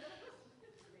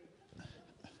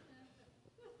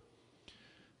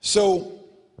 So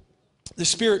the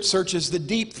Spirit searches the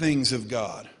deep things of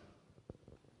God.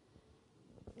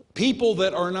 People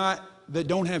that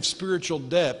don't have spiritual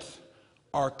depth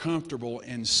are comfortable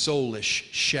in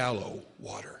soulish, shallow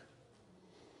water.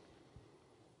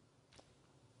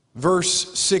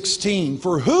 Verse 16,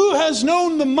 for who has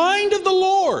known the mind of the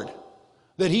Lord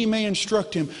that he may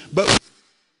instruct him, but the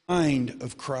mind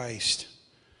of Christ.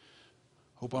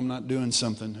 Hope I'm not doing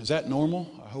something. Is that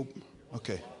normal? I hope.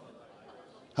 Okay.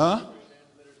 Huh?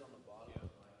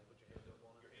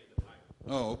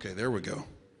 Oh, okay, there we go.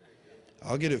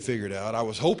 I'll get it figured out. I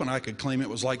was hoping I could claim it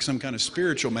was like some kind of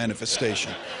spiritual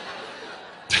manifestation.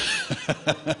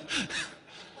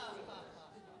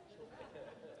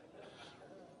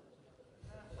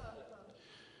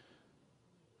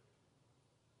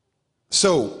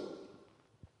 So,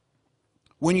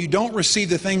 when you don't receive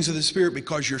the things of the Spirit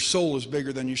because your soul is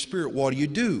bigger than your spirit, what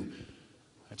do?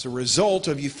 It's a result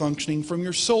of you functioning from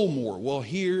your soul more. Well,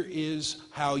 here is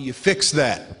how you fix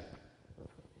that.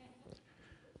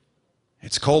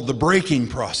 It's called the breaking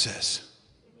process.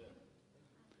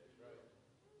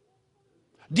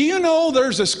 Do you know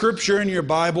there's a scripture in your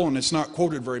Bible, and it's not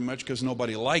quoted very much because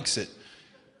nobody likes it,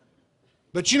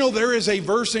 but you know there is a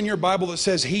verse in your Bible that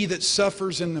says, he that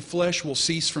suffers in the flesh will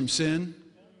cease from sin?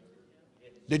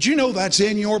 Did you know that's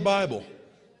in your Bible?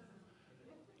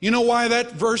 You know why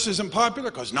that verse isn't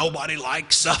popular? Because nobody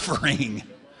likes suffering.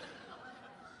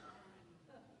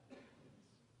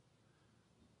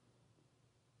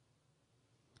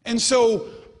 And so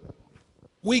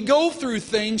we go through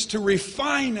things to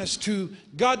refine us to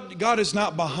God. God is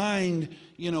not behind,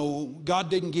 God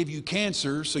didn't give you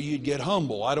cancer so you'd get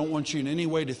humble. I don't want you in any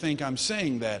way to think I'm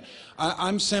saying that.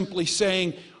 I'm simply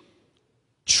saying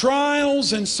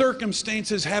trials and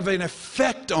circumstances have an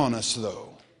effect on us, though.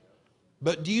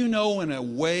 But do you know in a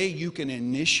way you can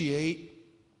initiate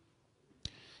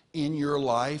in your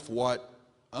life what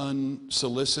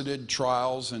unsolicited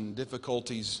trials and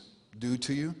difficulties do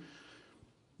to you?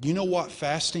 Do you know what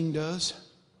fasting does?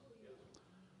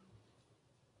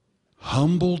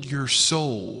 Humbled your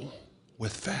soul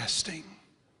with fasting.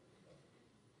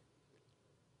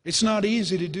 It's not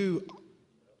easy to do.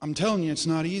 I'm telling you, it's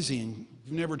not easy. And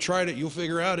if you've never tried it, you'll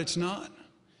figure out it's not.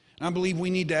 And I believe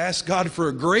we need to ask God for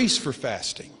a grace for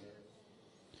fasting.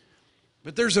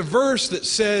 But there's a verse that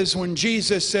says when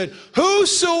Jesus said,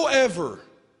 whosoever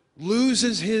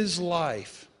loses his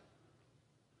life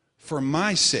for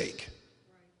my sake.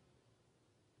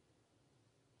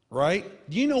 Right?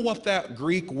 Do you know what that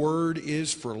Greek word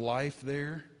is for life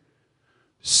there?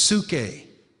 Suke.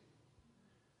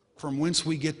 From whence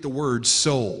we get the word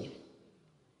soul.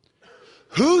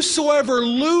 Whosoever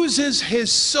loses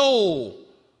his soul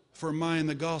for my and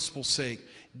the gospel's sake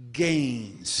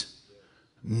gains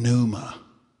pneuma,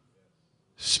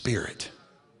 spirit.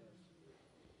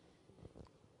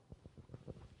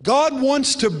 God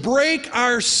wants to break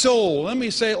our soul. Let me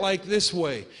say it like this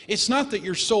way. It's not that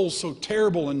your soul's so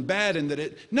terrible and bad and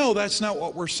that no, that's not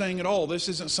what we're saying at all. This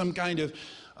isn't some kind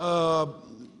of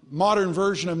modern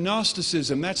version of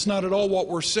Gnosticism. That's not at all what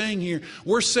we're saying here.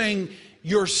 We're saying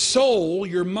your soul,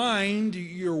 your mind,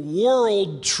 your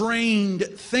world-trained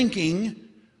thinking,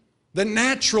 the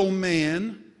natural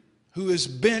man who is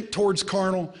bent towards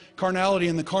carnality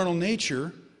and the carnal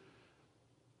nature,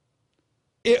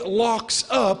 it locks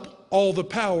up all the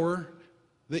power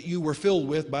that you were filled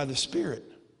with by the Spirit.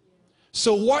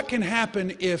 So what can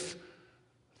happen if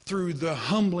through the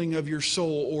humbling of your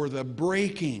soul or the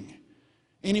breaking,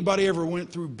 anybody ever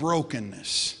went through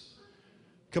brokenness?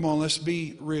 Come on, let's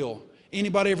be real.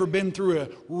 Anybody ever been through a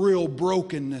real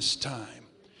brokenness time?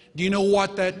 Do you know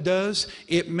what that does?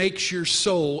 It makes your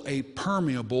soul a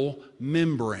permeable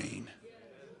membrane.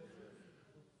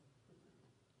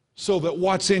 So that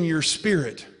what's in your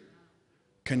spirit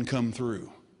can come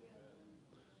through.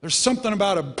 There's something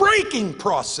about a breaking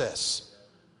process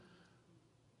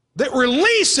that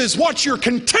releases what you're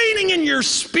containing in your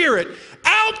spirit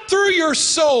out through your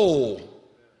soul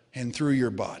and through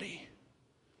your body.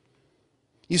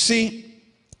 You see,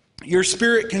 your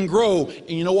spirit can grow. And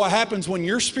you know what happens when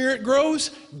your spirit grows?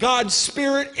 God's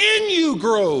Spirit in you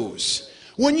grows.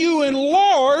 When you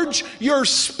enlarge your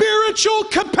spiritual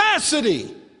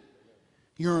capacity,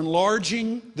 you're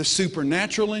enlarging the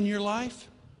supernatural in your life.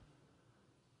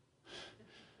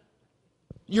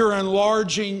 You're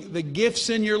enlarging the gifts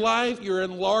in your life. You're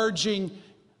enlarging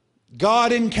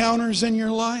God encounters in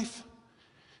your life.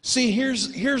 See,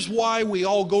 here's why we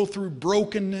all go through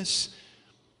brokenness.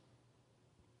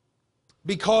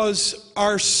 Because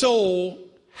our soul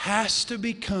has to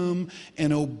become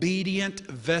an obedient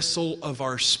vessel of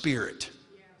our spirit.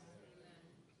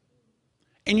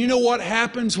 And you know what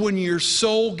happens when your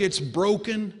soul gets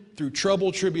broken through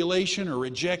trouble, tribulation, or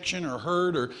rejection, or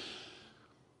hurt, or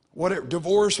whatever,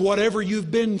 divorce, whatever you've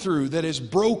been through that has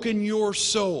broken your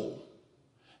soul?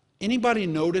 Anybody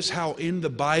notice how in the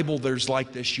Bible there's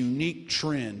like this unique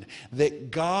trend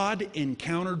that God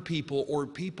encountered people or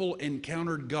people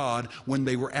encountered God when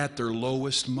they were at their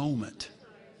lowest moment?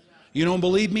 You don't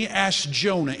believe me? Ask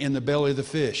Jonah in the belly of the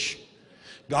fish.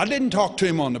 God didn't talk to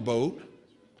him on the boat.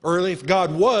 Or if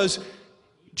God was,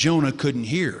 Jonah couldn't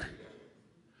hear.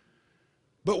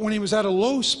 But when he was at a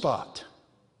low spot,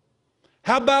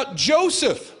 how about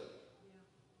Joseph?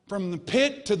 From the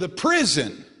pit to the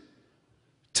prison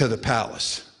to the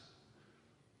palace.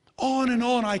 On and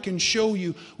on I can show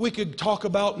you. We could talk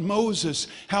about Moses,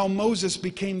 how Moses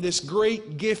became this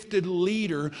great gifted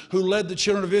leader who led the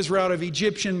children of Israel out of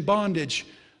Egyptian bondage.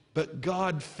 But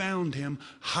God found him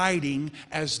hiding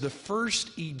as the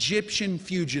first Egyptian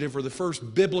fugitive, or the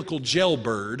first biblical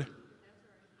jailbird,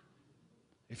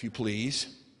 if you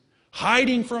please,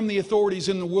 hiding from the authorities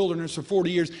in the wilderness for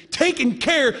 40 years, taking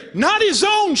care, not his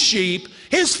own sheep,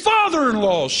 his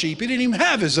father-in-law's sheep. He didn't even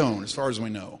have his own, as far as we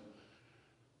know.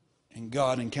 And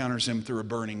God encounters him through a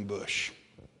burning bush.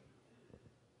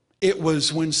 It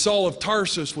was when Saul of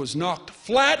Tarsus was knocked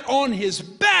flat on his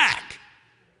back,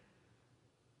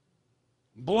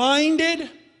 blinded,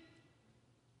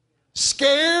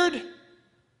 scared.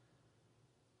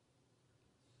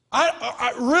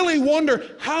 I really wonder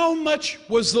how much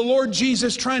was the Lord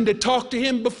Jesus trying to talk to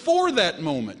him before that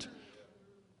moment.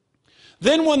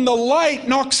 Then when the light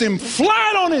knocks him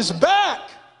flat on his back,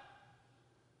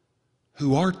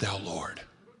 who art thou, Lord?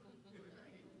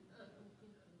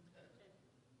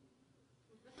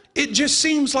 It just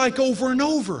seems like over and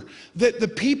over that the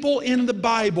people in the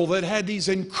Bible that had these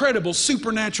incredible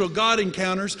supernatural God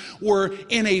encounters were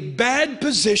in a bad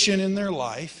position in their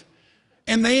life,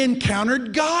 and they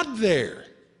encountered God there.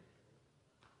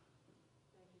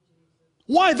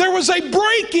 Why? There was a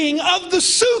breaking of the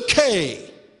suke,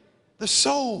 the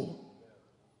soul.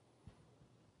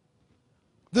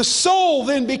 The soul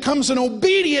then becomes an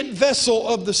obedient vessel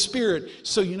of the Spirit.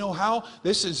 So you know how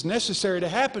this is necessary to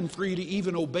happen for you to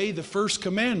even obey the first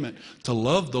commandment, to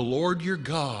love the Lord your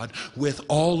God with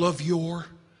all of your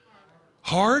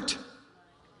heart,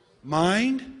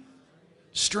 mind,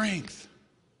 strength,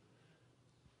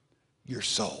 your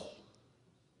soul.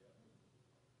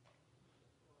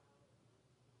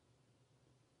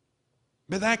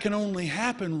 But that can only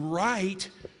happen right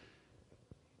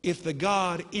if the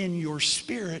God in your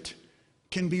spirit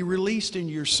can be released in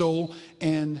your soul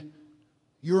and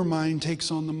your mind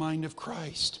takes on the mind of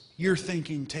Christ. Your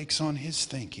thinking takes on His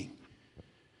thinking.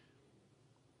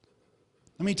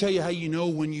 Let me tell you how you know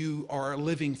when you are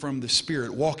living from the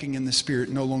Spirit, walking in the Spirit,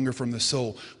 no longer from the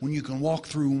soul. When you can walk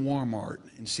through Walmart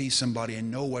and see somebody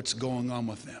and know what's going on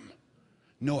with them.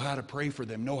 Know how to pray for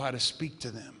them. Know how to speak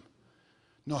to them.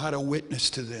 Know how to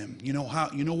witness to them. You know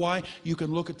why? You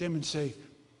can look at them and say,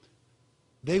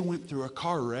 they went through a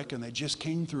car wreck and they just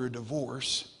came through a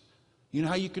divorce. You know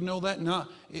how you can know that?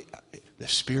 The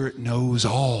Spirit knows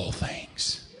all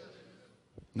things.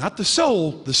 Not the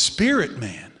soul, the Spirit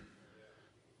man.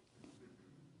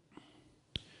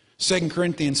 2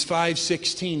 Corinthians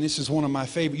 5:16, this is one of my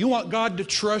favorite. You want God to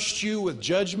trust you with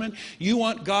judgment? You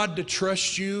want God to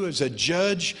trust you as a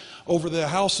judge over the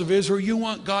house of Israel? You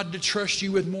want God to trust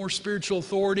you with more spiritual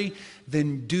authority?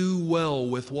 Then do well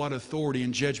with what authority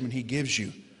and judgment He gives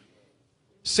you.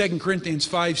 2 Corinthians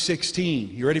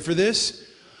 5:16, you ready for this?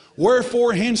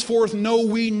 Wherefore henceforth know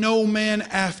we no man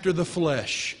after the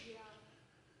flesh.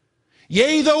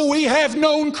 Yea, though we have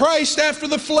known Christ after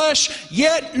the flesh,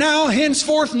 yet now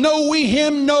henceforth know we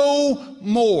Him no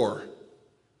more.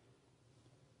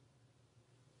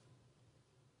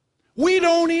 We're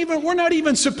not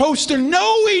even supposed to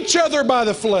know each other by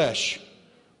the flesh.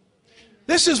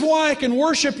 This is why I can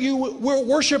worship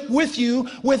with you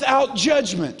without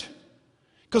judgment.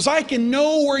 Because I can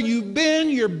know where you've been,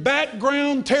 your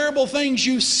background, terrible things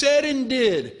you said and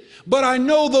did. But I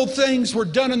know those things were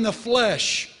done in the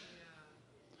flesh.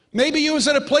 Maybe you was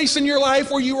at a place in your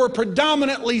life where you were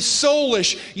predominantly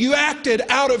soulish. You acted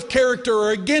out of character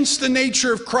or against the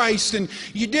nature of Christ, and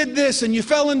you did this and you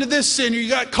fell into this sin or you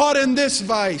got caught in this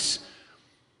vice.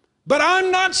 But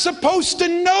I'm not supposed to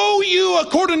know you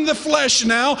according to the flesh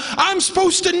now. I'm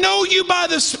supposed to know you by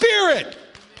the Spirit.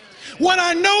 When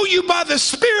I know you by the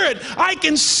Spirit, I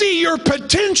can see your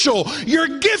potential, your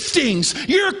giftings,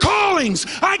 your callings.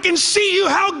 I can see you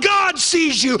how God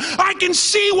sees you. I can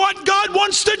see what God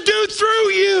wants to do through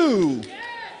you.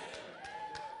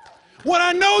 When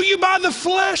I know you by the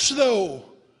flesh, though,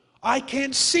 I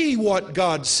can't see what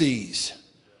God sees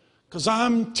because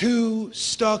I'm too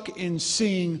stuck in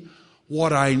seeing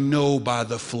what I know by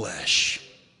the flesh.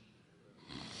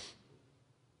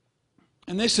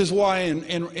 And this is why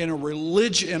in a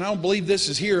religion, and I don't believe this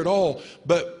is here at all,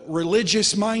 but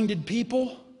religious-minded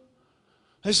people,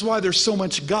 this is why there's so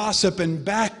much gossip and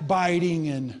backbiting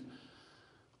and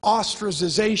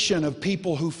ostracization of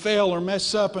people who fail or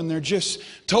mess up, and they're just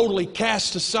totally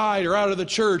cast aside or out of the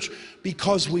church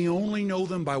because we only know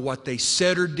them by what they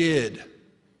said or did.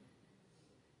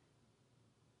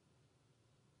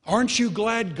 Aren't you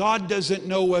glad God doesn't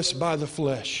know us by the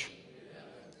flesh?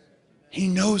 He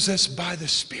knows us by the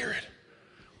Spirit.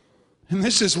 And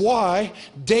this is why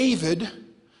David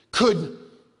could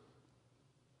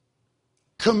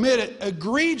commit an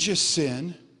egregious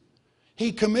sin.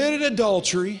 He committed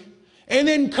adultery and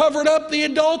then covered up the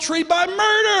adultery by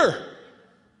murder.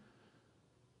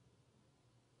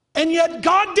 And yet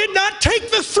God did not take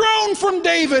the throne from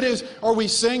David. Are we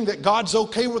saying that God's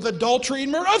okay with adultery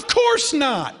and murder? Of course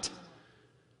not.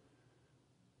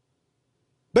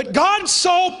 But God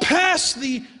saw past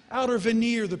the outer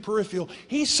veneer, the peripheral.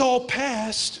 He saw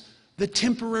past the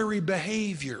temporary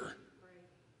behavior.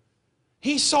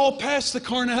 He saw past the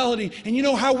carnality. And you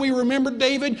know how we remember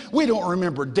David? We don't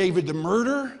remember David the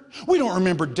murderer. We don't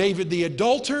remember David the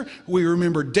adulterer. We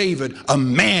remember David, a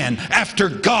man after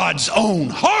God's own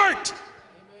heart.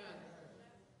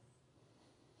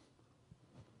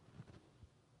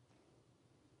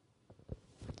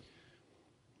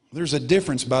 There's a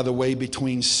difference, by the way,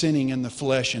 between sinning in the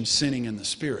flesh and sinning in the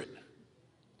Spirit.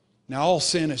 Now, all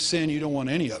sin is sin. You don't want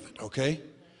any of it, okay?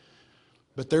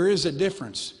 But there is a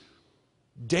difference.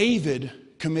 David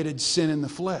committed sin in the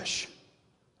flesh.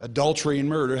 Adultery and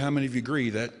murder, how many of you agree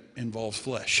that involves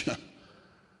flesh?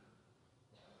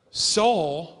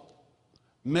 Saul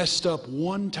messed up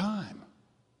one time,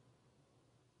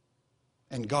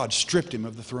 and God stripped him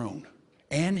of the throne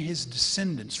and his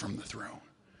descendants from the throne.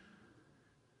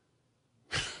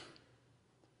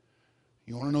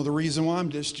 You want to know the reason why?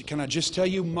 Can I just tell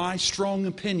you my strong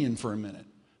opinion for a minute?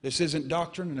 This isn't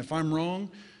doctrine, and if I'm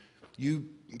wrong, you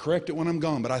correct it when I'm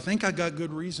gone. But I think I got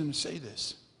good reason to say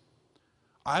this.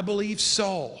 I believe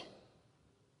Saul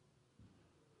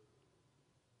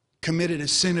committed a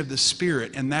sin of the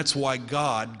Spirit, and that's why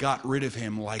God got rid of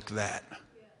him like that.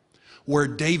 Where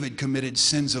David committed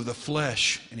sins of the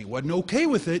flesh, and he wasn't okay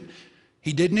with it.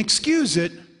 He didn't excuse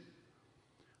it.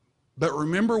 But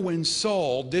remember when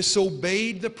Saul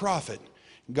disobeyed the prophet,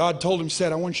 God told him,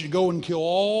 said, I want you to go and kill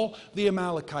all the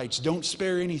Amalekites. Don't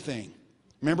spare anything.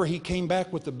 Remember, he came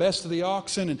back with the best of the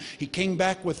oxen, and he came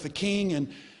back with the king,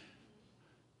 and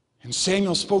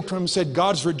Samuel spoke to him and said,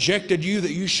 God's rejected you,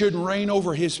 that you shouldn't reign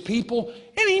over his people.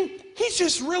 And he's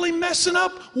just really messing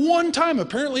up one time.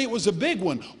 Apparently it was a big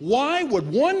one. Why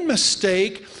would one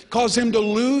mistake cause him to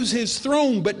lose his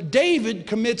throne? But David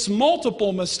commits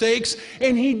multiple mistakes,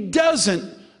 and he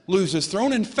doesn't lose his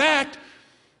throne. In fact,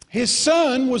 his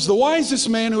son was the wisest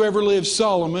man who ever lived,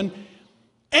 Solomon.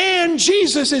 And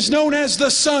Jesus is known as the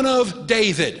Son of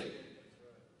David.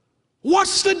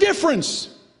 What's the difference?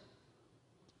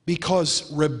 Because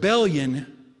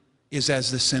rebellion is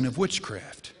as the sin of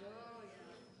witchcraft.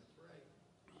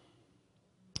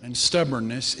 And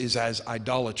stubbornness is as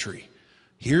idolatry.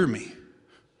 Hear me.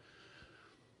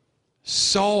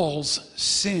 Saul's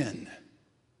sin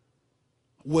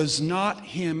was not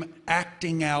him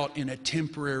acting out in a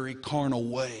temporary carnal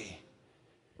way.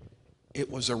 It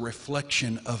was a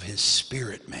reflection of his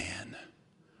spirit man.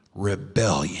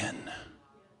 Rebellion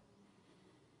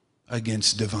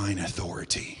against divine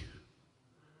authority.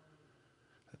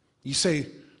 You say,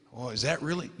 oh, is that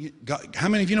really? How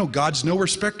many of you know God's no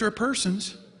respecter of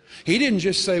persons? He didn't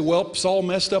just say, well, Saul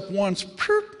messed up once.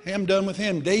 I'm done with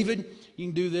him. David, you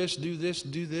can do this, do this,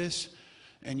 do this,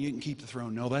 and you can keep the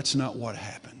throne. No, that's not what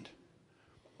happened.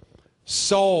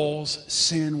 Saul's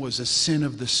sin was a sin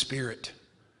of the Spirit.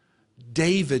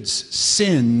 David's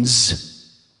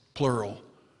sins, plural,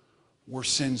 were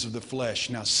sins of the flesh.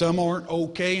 Now, some aren't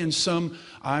okay, and some,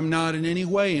 I'm not in any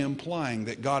way implying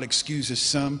that God excuses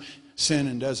some sin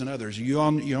and doesn't others.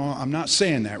 I'm not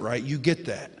saying that, right? You get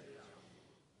that.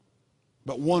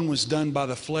 But one was done by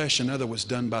the flesh, another was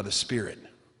done by the Spirit.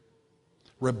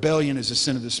 Rebellion is a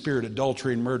sin of the Spirit.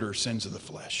 Adultery and murder are sins of the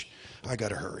flesh. I got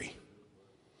to hurry.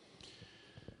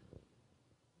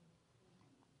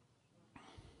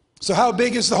 So how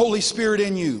big is the Holy Spirit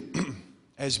in you?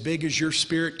 As big as your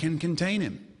spirit can contain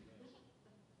Him.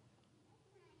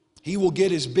 He will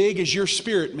get as big as your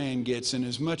spirit man gets, and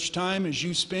as much time as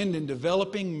you spend in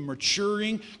developing,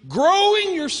 maturing,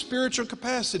 growing your spiritual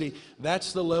capacity,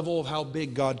 that's the level of how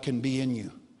big God can be in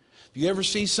you. If you ever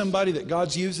see somebody that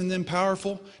God's using them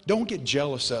powerful, don't get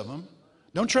jealous of them.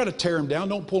 Don't try to tear them down.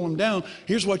 Don't pull them down.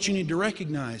 Here's what you need to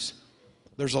recognize.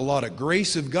 There's a lot of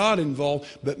grace of God involved,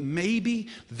 but maybe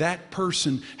that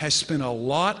person has spent a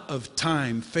lot of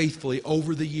time faithfully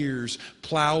over the years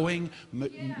plowing,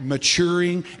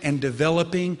 maturing, and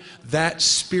developing that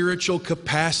spiritual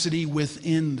capacity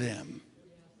within them.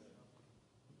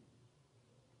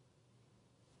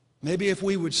 Maybe if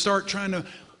we would start trying to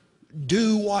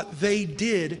do what they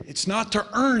did, it's not to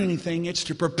earn anything, it's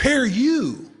to prepare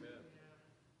you.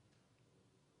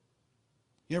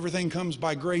 Everything comes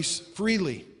by grace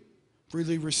freely.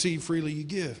 Freely receive, freely you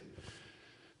give.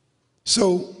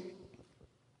 So,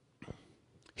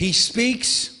 He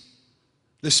speaks,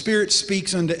 the Spirit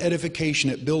speaks unto edification.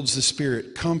 It builds the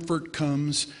spirit. Comfort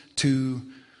comes to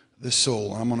the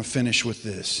soul. I'm going to finish with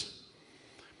this.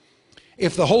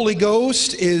 If the Holy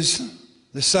Ghost is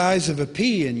the size of a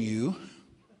pea in you,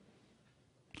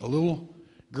 a little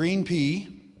green pea,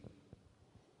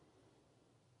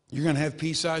 you're going to have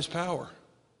pea-sized power.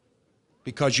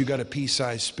 Because you got a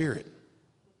pea-sized spirit.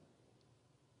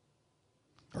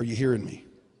 Are you hearing me?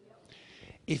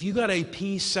 If you got a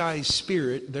pea-sized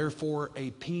spirit, therefore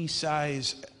a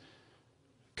pea-sized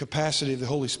capacity of the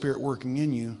Holy Spirit working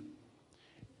in you,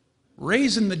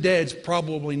 raising the dead's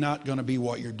probably not going to be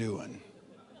what you're doing.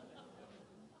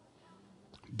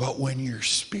 But when your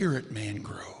spirit man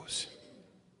grows.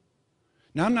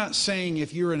 Now, I'm not saying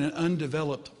if you're in an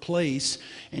undeveloped place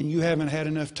and you haven't had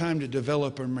enough time to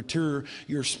develop or mature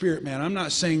your spirit, man, I'm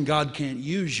not saying God can't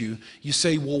use you. You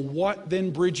say, well, what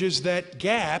then bridges that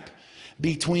gap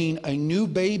between a new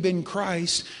babe in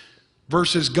Christ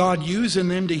versus God using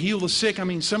them to heal the sick? I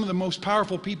mean, some of the most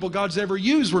powerful people God's ever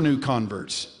used were new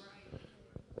converts,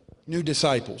 new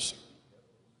disciples.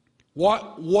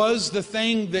 What was the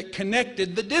thing that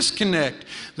connected the disconnect?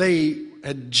 They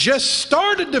had just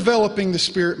started developing the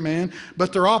spirit man,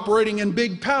 but they're operating in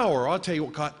big power. I'll tell you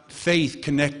what got faith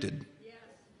connected.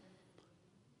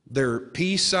 Their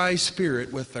pea-sized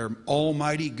spirit with their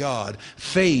almighty God,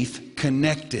 faith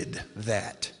connected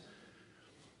that.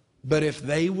 But if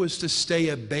they was to stay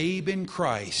a babe in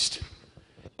Christ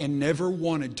and never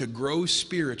wanted to grow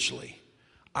spiritually,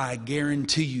 I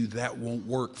guarantee you that won't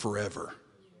work forever.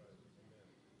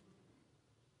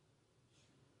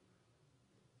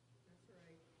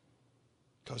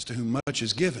 Because to whom much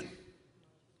is given,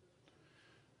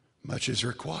 much is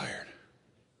required.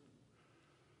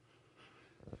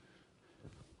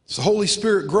 So Holy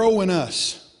Spirit, grow in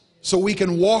us so we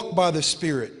can walk by the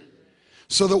Spirit,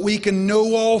 so that we can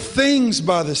know all things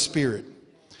by the Spirit,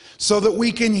 so that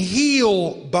we can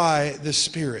heal by the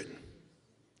Spirit.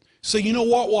 So you know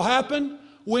what will happen?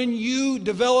 When you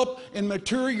develop and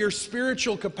mature your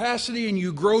spiritual capacity and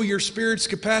you grow your spirit's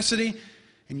capacity,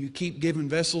 and you keep giving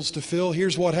vessels to fill,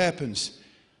 here's what happens.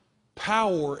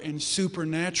 Power and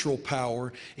supernatural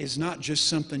power is not just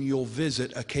something you'll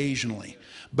visit occasionally,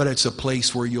 but it's a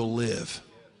place where you'll live.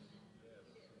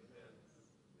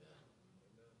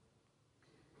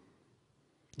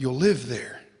 You'll live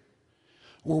there,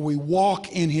 where we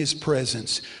walk in His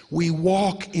presence. We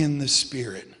walk in the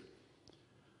Spirit.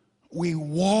 We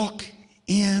walk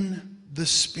in the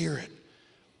Spirit,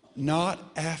 not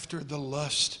after the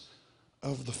lust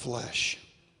of the flesh.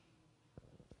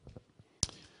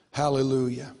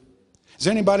 Hallelujah. Is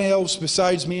there anybody else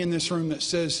besides me in this room that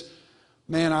says,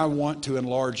 man, I want to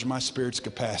enlarge my spirit's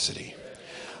capacity?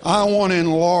 I want to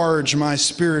enlarge my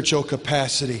spiritual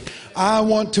capacity. I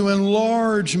want to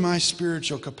enlarge my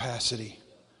spiritual capacity.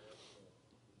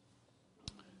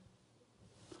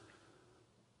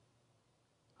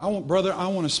 I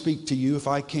want to speak to you, if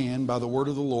I can, by the word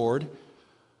of the Lord.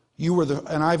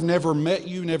 And I've never met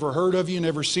you, never heard of you,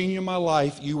 never seen you in my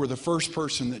life. You were the first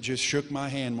person that just shook my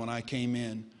hand when I came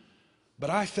in.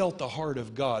 But I felt the heart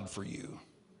of God for you.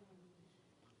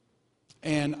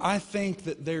 And I think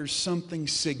that there's something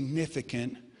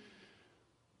significant.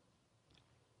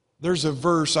 There's a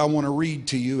verse I want to read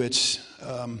to you. It's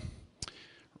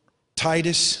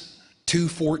Titus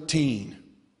 2:14.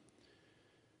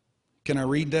 Can I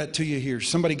read that to you here?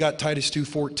 Somebody got Titus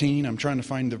 2:14? I'm trying to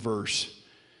find the verse.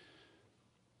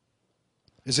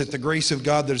 Is it the grace of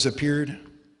God that has appeared,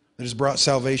 that has brought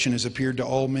salvation, has appeared to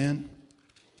all men?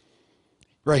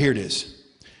 Right here it is.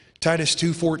 Titus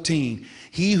 2:14.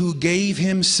 He who gave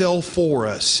himself for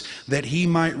us, that he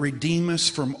might redeem us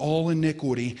from all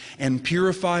iniquity and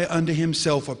purify unto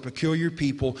himself a peculiar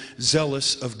people,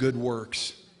 zealous of good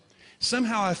works.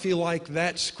 Somehow I feel like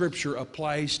that scripture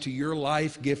applies to your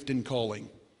life, gift, and calling.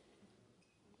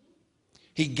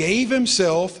 He gave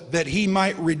himself that he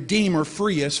might redeem or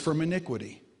free us from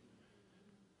iniquity.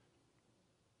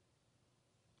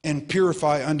 And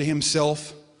purify unto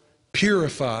himself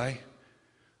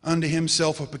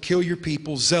a peculiar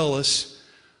people, zealous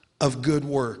of good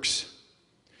works.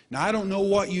 Now, I don't know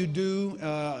what you do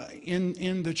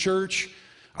in the church.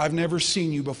 I've never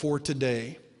seen you before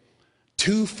today.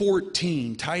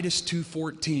 2:14, Titus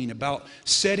 2:14, about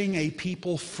setting a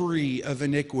people free of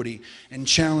iniquity and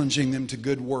challenging them to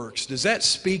good works. Does that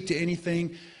speak to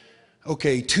anything?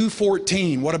 Okay,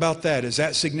 2:14, what about that? Is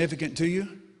that significant to you?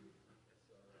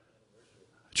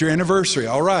 It's your anniversary,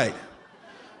 all right.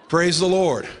 Praise the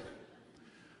Lord.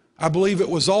 I believe it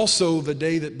was also the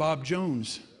day that Bob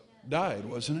Jones died,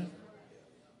 wasn't it?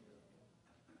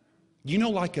 You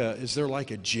know, is there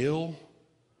like a Jill?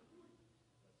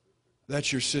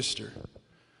 That's your sister.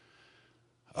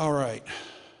 All right.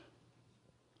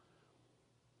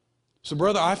 So,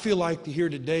 brother, I feel like to hear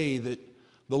today that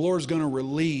the Lord's going to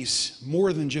release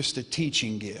more than just a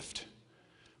teaching gift,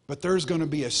 but there's going to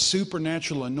be a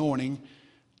supernatural anointing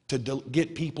to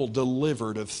get people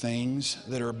delivered of things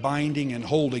that are binding and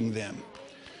holding them.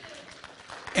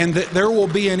 And that there will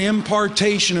be an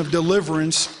impartation of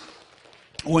deliverance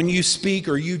when you speak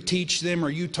or you teach them or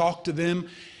you talk to them.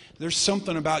 There's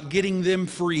something about getting them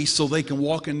free so they can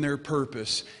walk in their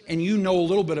purpose. And you know a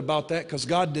little bit about that because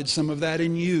God did some of that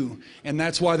in you. And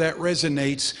that's why that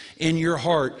resonates in your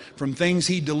heart from things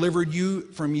He delivered you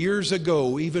from years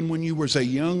ago, even when you was a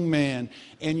young man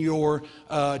in your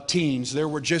teens. There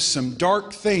were just some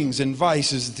dark things and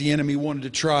vices that the enemy wanted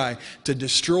to try to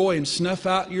destroy and snuff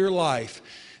out your life.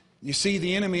 You see,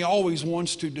 the enemy always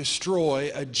wants to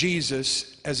destroy a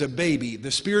Jesus as a baby.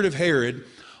 The spirit of Herod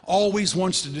always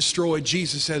wants to destroy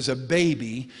Jesus as a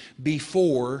baby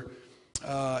before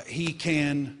he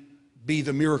can be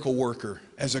the miracle worker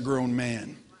as a grown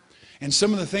man. And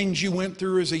some of the things you went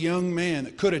through as a young man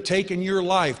that could have taken your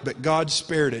life, but God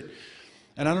spared it.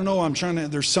 And I don't know,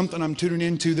 there's something I'm tuning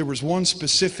into. There was one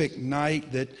specific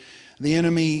night that the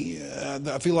enemy,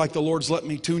 I feel like the Lord's let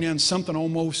me tune in something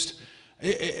almost,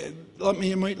 let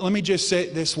me just say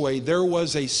it this way. There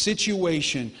was a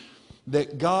situation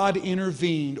that God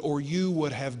intervened or you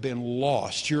would have been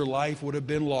lost. Your life would have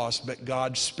been lost, but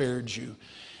God spared you.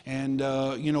 And,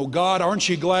 God, aren't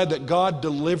you glad that God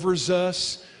delivers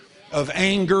us of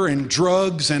anger and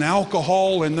drugs and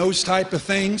alcohol and those type of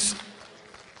things?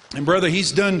 And brother,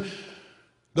 He's done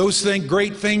those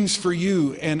great things for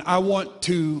you. And I want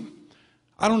to,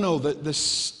 I don't know that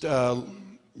this,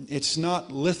 it's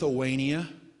not Lithuania,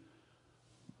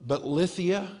 but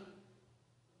Lithia.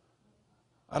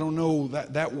 I don't know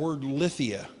that word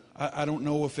Lithia. I don't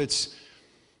know if it's,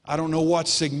 I don't know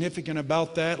what's significant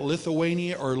about that,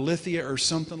 Lithuania or Lithia or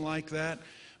something like that.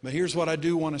 But here's what I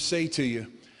do want to say to you.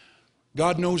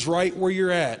 God knows right where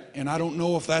you're at. And I don't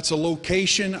know if that's a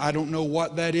location. I don't know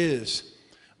what that is.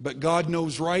 But God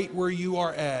knows right where you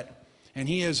are at. And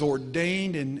He has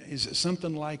ordained, and is it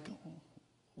something like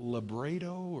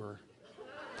Labrado or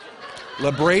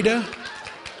Labrada?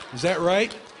 Is that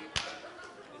right?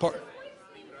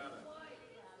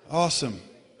 Awesome.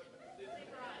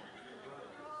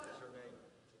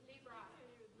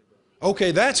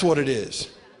 Okay, that's what it is.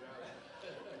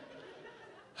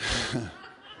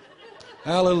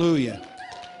 Hallelujah.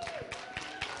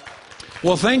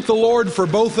 Well, thank the Lord for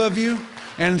both of you,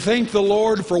 and thank the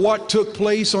Lord for what took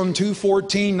place on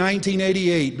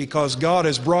 2/14/1988, because God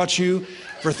has brought you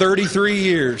for 33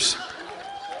 years.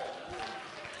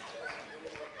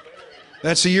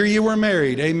 That's the year you were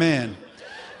married. Amen.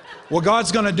 Well,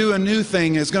 God's going to do a new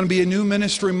thing. It's going to be a new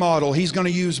ministry model. He's going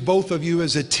to use both of you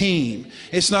as a team.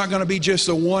 It's not going to be just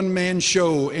a one-man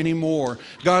show anymore.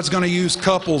 God's going to use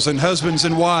couples and husbands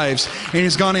and wives, and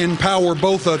He's going to empower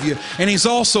both of you. And He's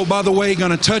also, by the way,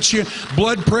 going to touch you.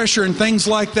 Blood pressure and things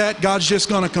like that, God's just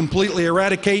going to completely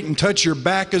eradicate and touch your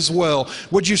back as well.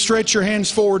 Would you stretch your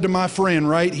hands forward to my friend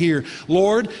right here?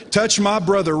 Lord, touch my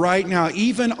brother right now.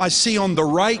 Even I see on the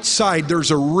right side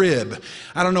there's a rib.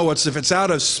 I don't know if it's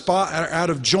out of spot, out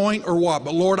of joint or what,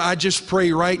 but Lord, I just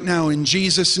pray right now in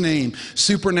Jesus' name,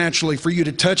 supernaturally, for you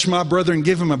to touch my brother and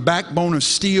give him a backbone of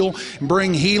steel and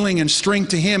bring healing and strength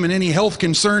to him and any health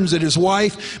concerns that his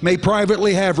wife may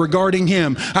privately have regarding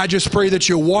him. I just pray that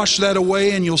you'll wash that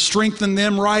away and you'll strengthen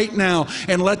them right now,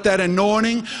 and let that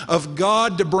anointing of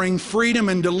God to bring freedom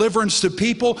and deliverance to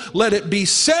people, let it be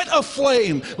set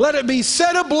aflame, let it be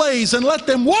set ablaze, and let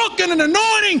them walk in an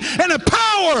anointing and a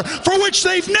power for which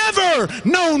they've never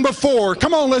known before.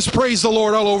 Come on, let's praise the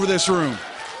Lord all over this room.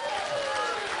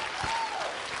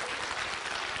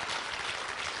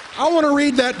 I want to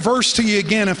read that verse to you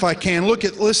again if I can.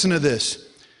 Listen to this.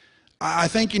 I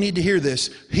think you need to hear this.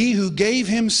 He who gave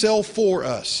Himself for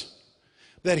us,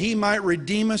 that He might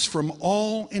redeem us from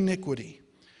all iniquity,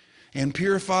 and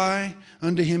purify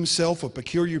unto Himself a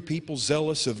peculiar people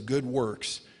zealous of good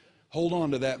works. Hold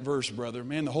on to that verse, brother.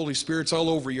 Man, the Holy Spirit's all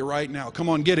over you right now. Come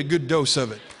on, get a good dose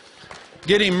of it.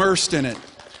 Get immersed in it.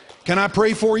 Can I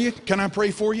pray for you? Can I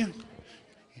pray for you?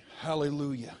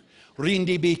 Hallelujah.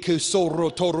 Rindi biku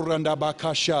soro toruranda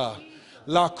bakasha.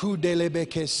 La kudelebe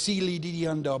ke sili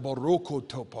dianda boroko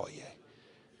topoye.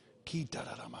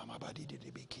 Kitara mama badidi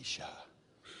bikisha.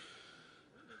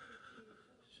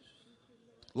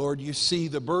 Lord, you see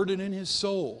the burden in his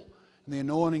soul and the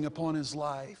anointing upon his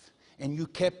life. And you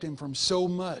kept him from so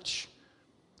much.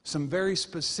 Some very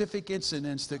specific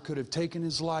incidents that could have taken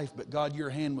his life. But God,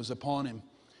 your hand was upon him.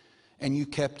 And you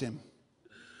kept him.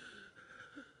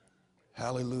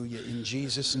 Hallelujah. In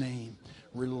Jesus' name,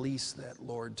 release that,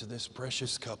 Lord, to this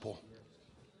precious couple.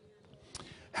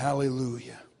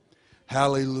 Hallelujah.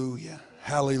 Hallelujah.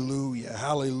 Hallelujah.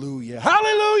 Hallelujah.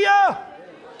 Hallelujah.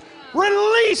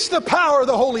 Release the power of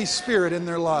the Holy Spirit in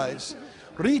their lives.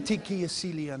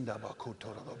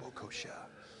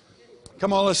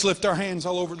 Come on, let's lift our hands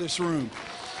all over this room.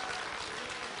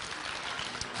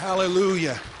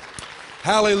 Hallelujah.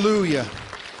 Hallelujah.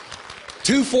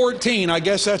 2:14, I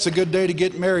guess that's a good day to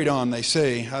get married on, they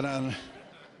say.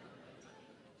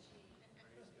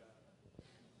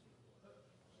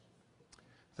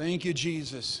 Thank you,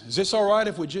 Jesus. Is this all right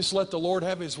if we just let the Lord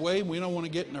have his way? We don't want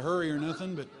to get in a hurry or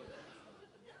nothing, but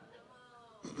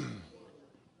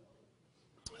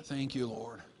thank you,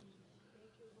 Lord.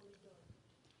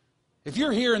 If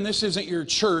you're here and this isn't your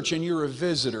church and you're a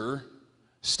visitor,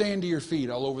 stand to your feet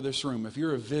all over this room. If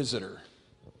you're a visitor.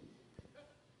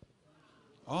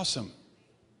 Awesome.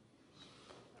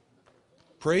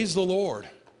 Praise the Lord.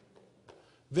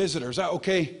 Visitors.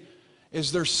 Okay,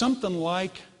 is there something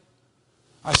like,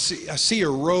 I see a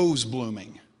rose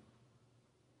blooming.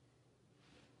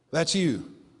 That's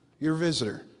you. You're a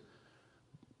visitor.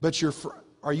 But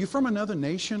are you from another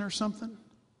nation or something?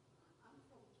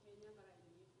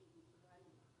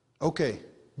 Okay,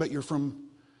 but you're from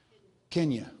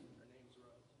Kenya.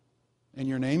 And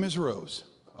your name is Rose.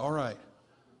 All right.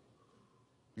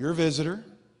 You're a visitor.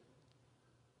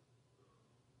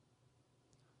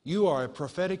 You are a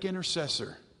prophetic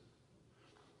intercessor.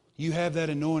 You have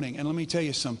that anointing. And let me tell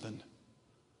you something.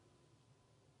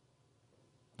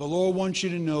 The Lord wants you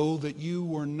to know that you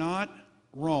were not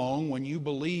wrong when you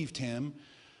believed Him,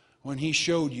 when He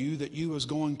showed you that you was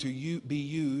going to be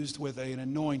used with an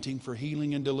anointing for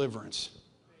healing and deliverance.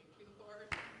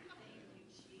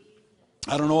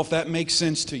 I don't know if that makes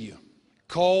sense to you.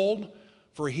 Called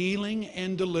for healing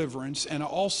and deliverance, and I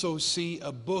also see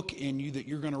a book in you that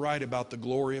you're going to write about the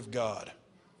glory of God.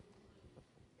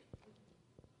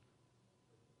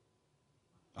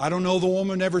 I don't know the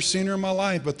woman, never seen her in my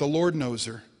life, but the Lord knows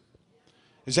her.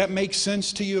 Does that make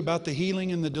sense to you about the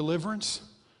healing and the deliverance?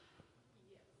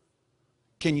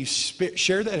 Can you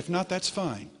share that? If not, that's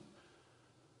fine.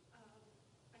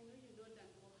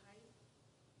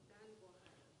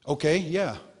 Okay,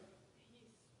 yeah.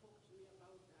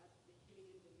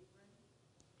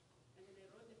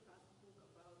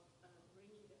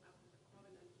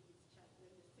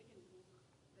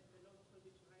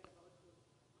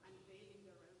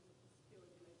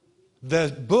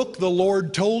 The book the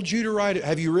Lord told you to write,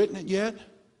 have you written it yet?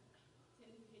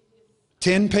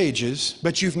 10 pages,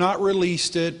 but you've not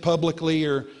released it publicly,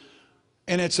 and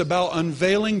it's about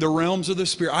unveiling the realms of the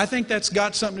Spirit. I think that's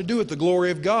got something to do with the glory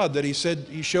of God that He said,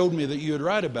 He showed me that you would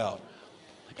write about.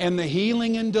 And the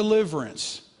healing and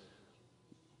deliverance.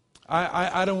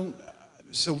 I don't,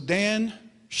 so Dan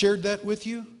shared that with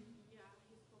you?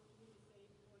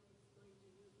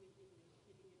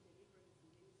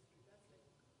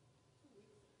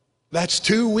 That's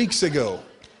 2 weeks ago.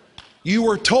 You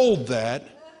were told that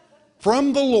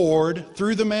from the Lord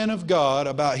through the man of God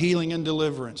about healing and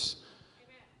deliverance.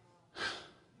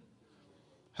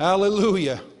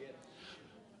 Hallelujah.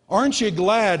 Aren't you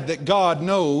glad that God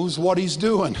knows what He's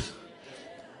doing?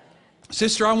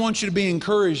 Sister, I want you to be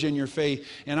encouraged in your faith,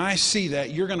 and I see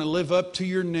that you're going to live up to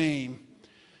your name.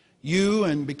 You,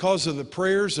 and because of the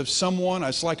prayers of someone,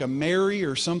 it's like a Mary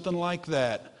or something like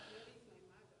that.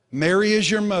 Mary is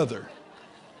your mother.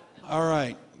 All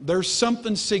right. There's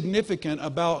something significant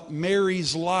about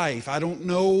Mary's life. I don't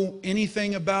know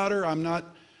anything about her. I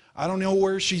don't know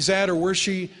where she's at or where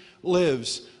she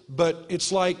lives. But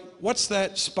it's like, what's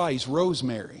that spice?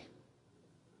 Rosemary.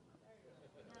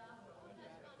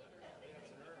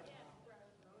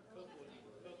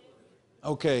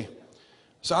 Okay.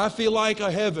 So I feel like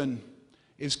a heaven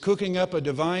is cooking up a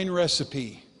divine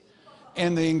recipe.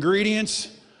 And the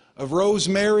ingredients of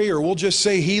rosemary, or we'll just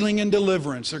say healing and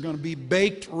deliverance, are going to be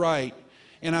baked right.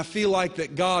 And I feel like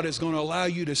that God is going to allow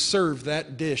you to serve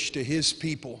that dish to His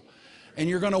people. And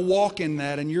you're going to walk in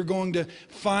that, and you're going to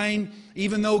find,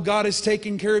 even though God has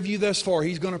taken care of you thus far,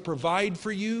 He's going to provide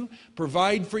for you,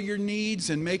 provide for your needs,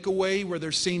 and make a way where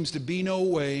there seems to be no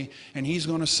way, and He's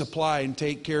going to supply and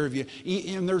take care of you.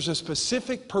 And there's a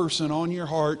specific person on your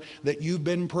heart that you've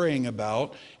been praying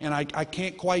about, and I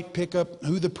can't quite pick up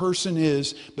who the person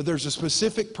is, but there's a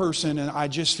specific person, and I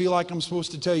just feel like I'm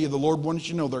supposed to tell you, the Lord wants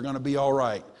you to know they're going to be all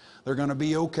right. They're going to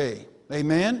be okay.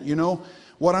 Amen? You know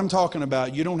what I'm talking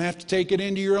about. You don't have to take it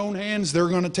into your own hands.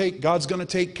 God's going to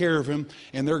take care of him,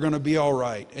 and they're going to be all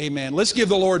right. Amen. Let's give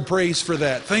the Lord praise for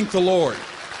that. Thank the Lord.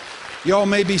 Y'all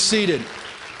may be seated.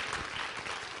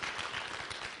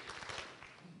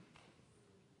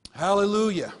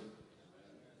 Hallelujah.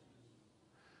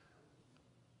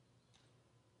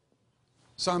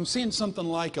 So I'm seeing something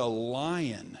like a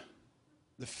lion,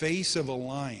 the face of a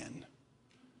lion.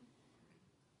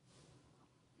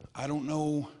 I don't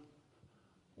know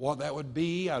what that would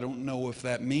be. I don't know if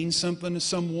that means something to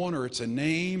someone or it's a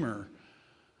name,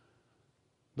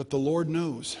 but the Lord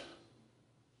knows.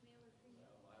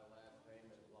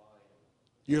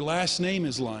 Your last name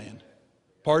is Lion.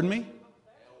 Pardon me?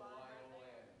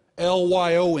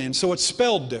 Lyon. So it's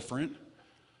spelled different.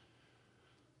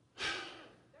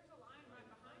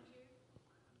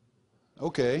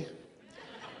 Okay.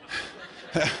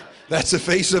 That's the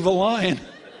face of a lion.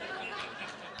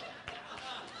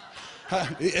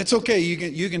 It's okay.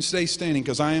 You can stay standing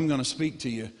because I am going to speak to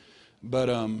you. But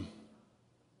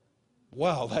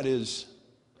wow,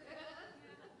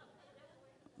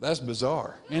 that's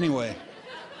bizarre. Anyway.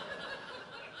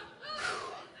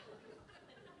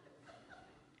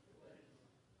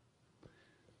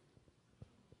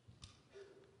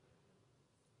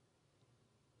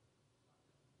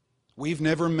 We've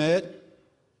never met.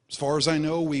 As far as I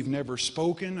know, we've never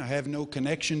spoken. I have no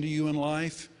connection to you in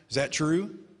life. Is that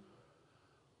true?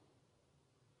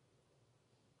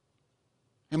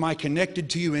 Am I connected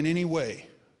to you in any way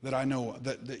that I know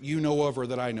that you know of or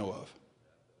that I know of?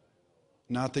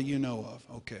 Not that you know of.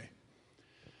 Okay.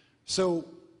 So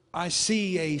I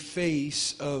see a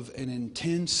face of an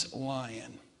intense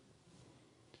lion.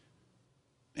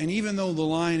 And even though the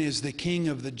lion is the king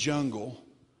of the jungle,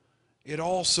 it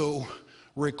also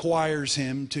requires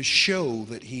him to show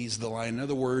that he's the lion. In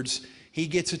other words, he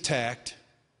gets attacked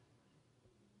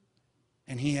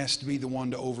and he has to be the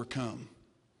one to overcome.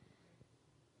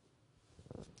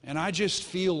 And I just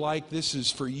feel like this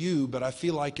is for you, but I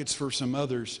feel like it's for some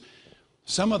others.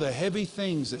 Some of the heavy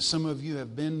things that some of you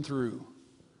have been through,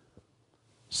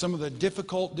 some of the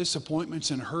difficult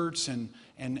disappointments and hurts and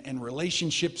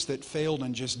relationships that failed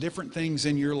and just different things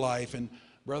in your life. And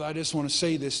brother, I just want to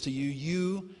say this to you.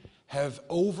 You have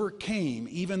overcame,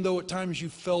 even though at times you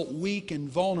felt weak and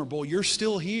vulnerable, you're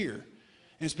still here.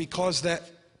 And it's because that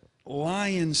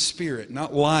lion spirit,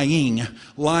 not lying,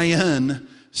 lion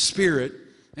spirit,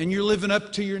 and you're living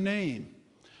up to your name.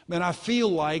 Man, I feel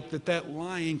like that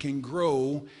lion can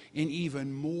grow in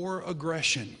even more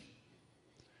aggression.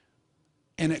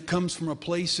 And it comes from a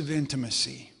place of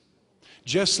intimacy.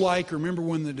 Just like, remember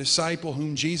when the disciple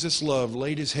whom Jesus loved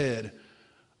laid his head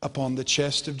upon the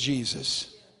chest of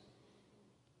Jesus.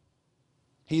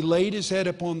 He laid his head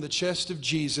upon the chest of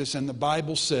Jesus, and the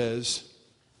Bible says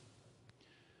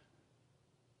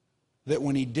that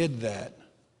when he did that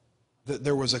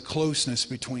there was a closeness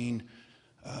between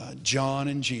John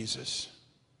and Jesus.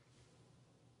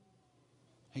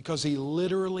 Because he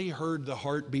literally heard the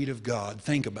heartbeat of God.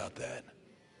 Think about that.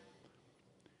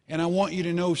 And I want you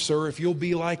to know, sir, if you'll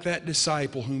be like that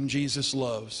disciple whom Jesus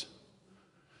loves,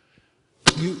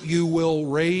 you will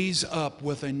raise up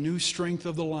with a new strength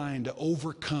of the lion to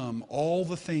overcome all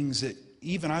the things that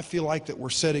even I feel like that were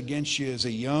set against you as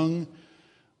a young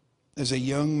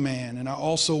man. And I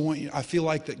also want you, I feel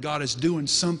like that God is doing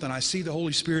something. I see the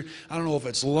Holy Spirit. I don't know if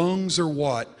it's lungs or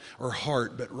what, or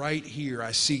heart, but right here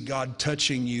I see God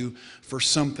touching you for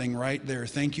something right there.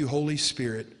 Thank you, Holy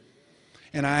Spirit.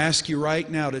 And I ask you right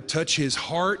now to touch his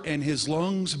heart and his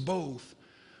lungs both.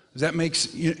 That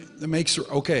makes,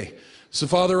 okay. So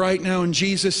Father, right now in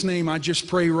Jesus' name, I just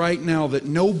pray right now that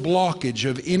no blockage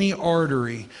of any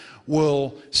artery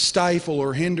will stifle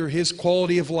or hinder his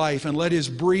quality of life, and let his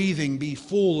breathing be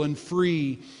full and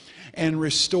free and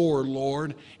restored,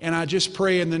 Lord. And I just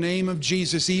pray in the name of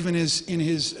Jesus, even in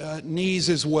his knees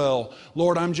as well.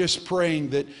 Lord, I'm just praying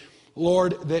that,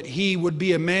 Lord, that he would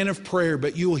be a man of prayer,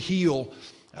 but you'll heal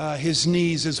his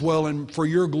knees as well, and for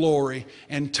your glory,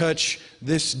 and touch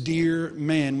this dear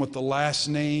man with the last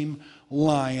name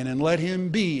Lion, and let him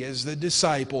be as the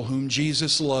disciple whom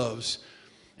Jesus loves.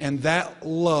 And that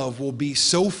love will be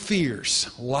so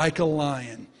fierce, like a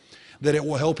lion, that it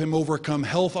will help him overcome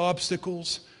health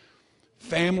obstacles,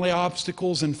 family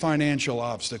obstacles and financial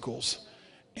obstacles.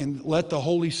 And let the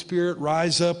Holy Spirit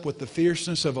rise up with the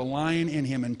fierceness of a lion in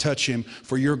him and touch him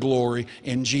for your glory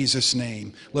in Jesus'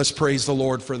 name. Let's praise the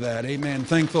Lord for that. Amen.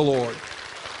 Thank the Lord.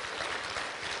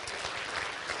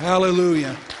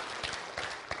 Hallelujah.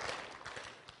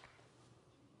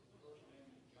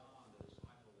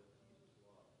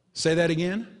 Say that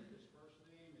again.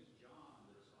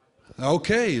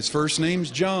 Okay, his first name's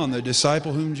John, the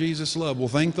disciple whom Jesus loved. Well,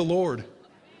 thank the Lord.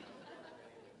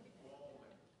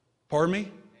 Pardon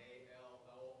me?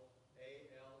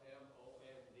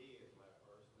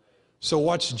 So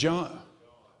what's John?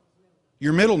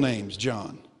 Your middle name's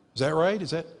John. Is that right?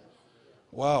 Is that?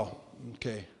 Wow.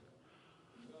 Okay.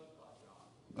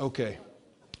 Okay.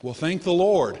 Well, thank the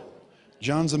Lord.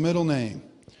 John's the middle name.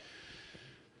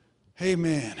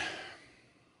 Amen.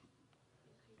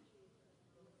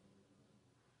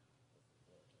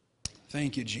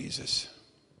 Thank you, Jesus.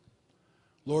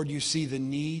 Lord, you see the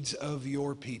needs of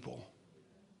your people.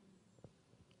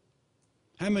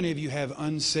 How many of you have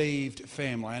unsaved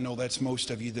family? I know that's most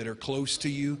of you that are close to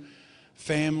you.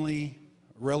 Family,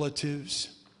 relatives.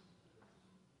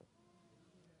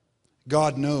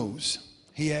 God knows.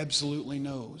 He absolutely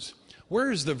knows. Where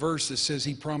is the verse that says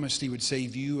he promised he would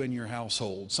save you and your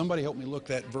household? Somebody help me look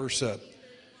that verse up.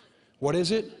 What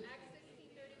is it?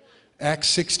 Acts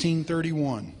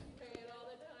 16:31.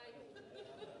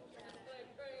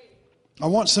 I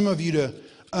want some of you to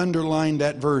underline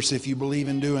that verse if you believe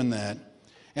in doing that.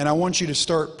 And I want you to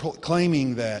start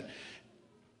claiming that.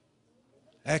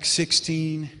 Acts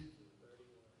 16.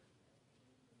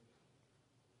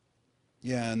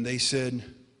 Yeah, and they said,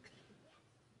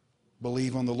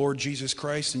 believe on the Lord Jesus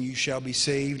Christ and you shall be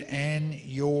saved and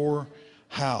your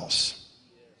house.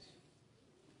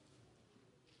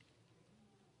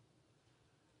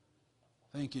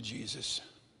 Thank you, Jesus.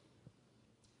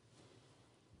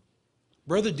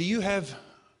 Brother, do you have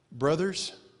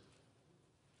brothers?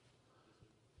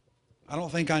 I don't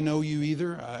think I know you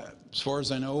either. As far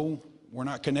as I know, we're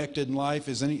not connected in life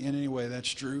in any way. That's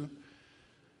true.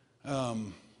 Oh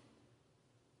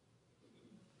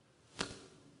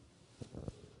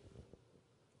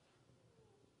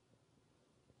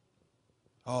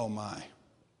my.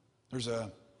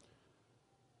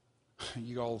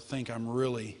 You all think I'm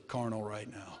really carnal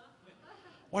right now.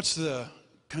 What's the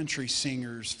country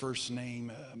singer's first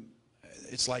name?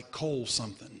 It's like Cole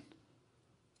something.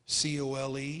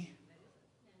 C-O-L-E.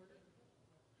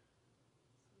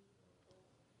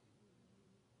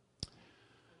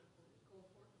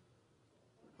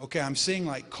 Okay, I'm seeing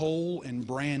like Cole and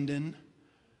Brandon,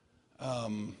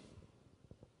 and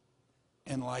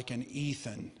like an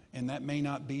Ethan, and that may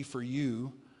not be for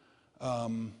you,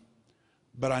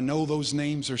 but I know those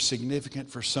names are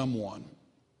significant for someone.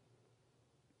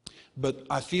 But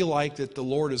I feel like that the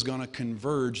Lord is going to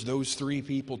converge those three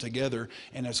people together,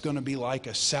 and it's going to be like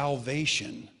a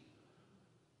salvation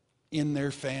in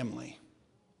their family.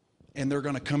 And they're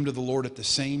going to come to the Lord at the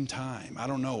same time. I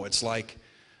don't know. It's like,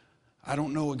 I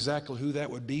don't know exactly who that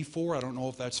would be for. I don't know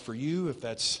if that's for you, if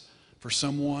that's for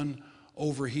someone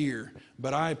over here.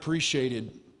 But I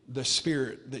appreciated the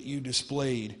spirit that you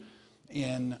displayed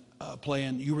in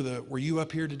playing. Were you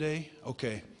up here today?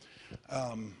 Okay.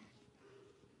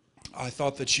 I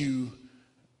thought that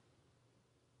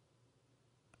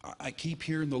I keep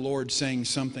hearing the Lord saying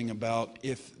something about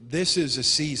if this is a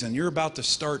season, you're about to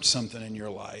start something in your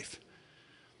life.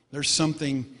 There's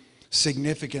something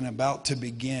significant about to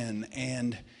begin.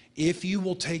 And if you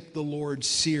will take the Lord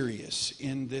serious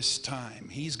in this time,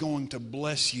 He's going to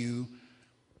bless you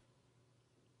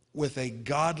with a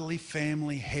godly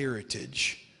family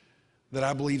heritage that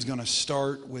I believe is going to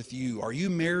start with you. Are you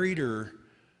married or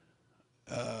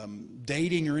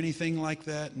dating or anything like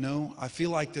that? No. I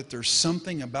feel like that there's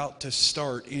something about to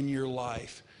start in your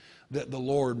life that the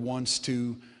Lord wants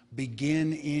to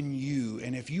begin in you.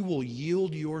 And if you will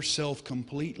yield yourself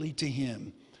completely to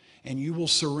Him and you will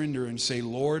surrender and say,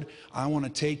 Lord, I want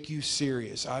to take you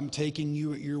serious. I'm taking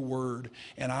you at your word,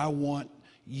 and I want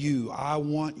you. I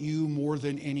want you more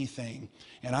than anything.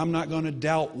 And I'm not going to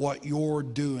doubt what you're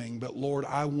doing, but Lord,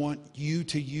 I want you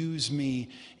to use me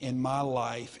in my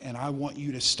life, and I want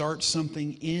you to start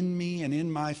something in me and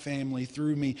in my family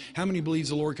through me. How many believes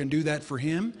the Lord can do that for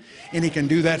him? And He can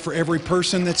do that for every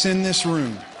person that's in this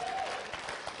room.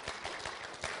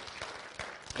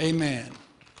 Amen.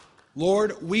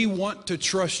 Lord, we want to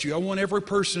trust you. I want every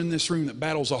person in this room that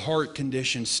battles a heart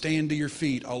condition stand to your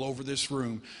feet all over this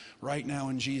room right now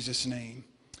in Jesus' name.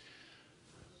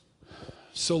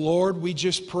 So Lord, we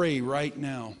just pray right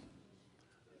now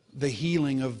the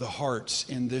healing of the hearts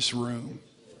in this room.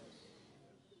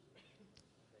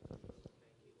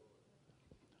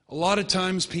 A lot of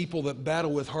times people that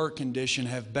battle with heart condition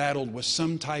have battled with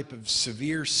some type of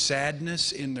severe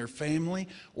sadness in their family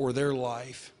or their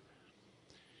life.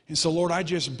 And so, Lord, I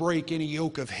just break any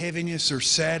yoke of heaviness or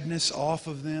sadness off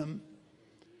of them.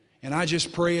 And I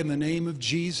just pray in the name of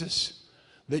Jesus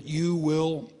that you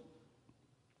will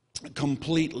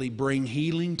completely bring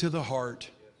healing to the heart.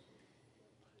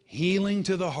 Healing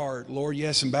to the heart, Lord.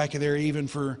 Yes, and back there even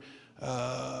for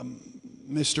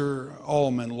Mr.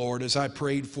 Allman, Lord, as I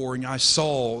prayed for and I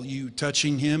saw you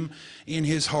touching him in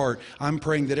his heart. I'm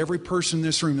praying that every person in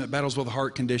this room that battles with a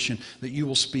heart condition, that you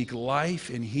will speak life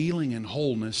and healing and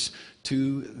wholeness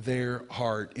to their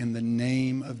heart in the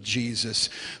name of Jesus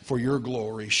for your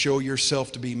glory. Show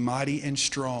yourself to be mighty and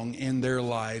strong in their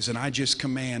lives. And I just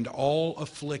command all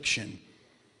affliction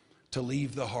to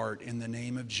leave the heart in the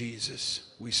name of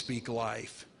Jesus. We speak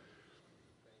life.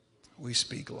 We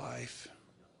speak life.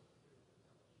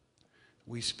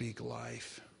 We speak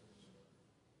life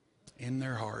in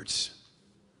their hearts.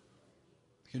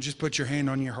 You can just put your hand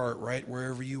on your heart right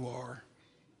wherever you are.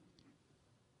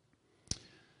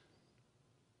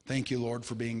 Thank you, Lord,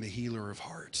 for being the healer of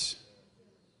hearts.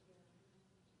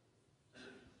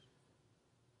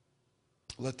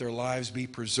 Let their lives be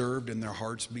preserved and their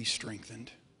hearts be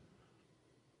strengthened.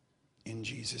 In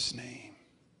Jesus' name.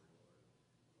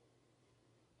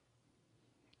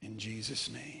 In Jesus'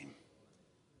 name.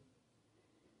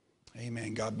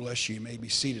 Amen. God bless you. You may be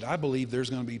seated. I believe there's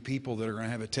going to be people that are going to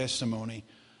have a testimony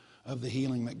of the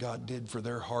healing that God did for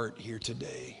their heart here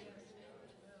today.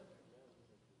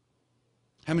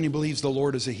 How many believes the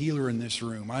Lord is a healer in this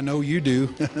room? I know you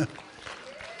do.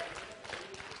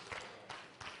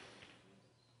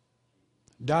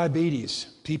 Diabetes.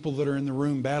 People that are in the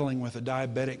room battling with a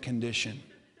diabetic condition.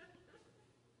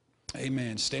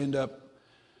 Amen. Stand up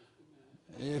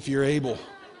if you're able.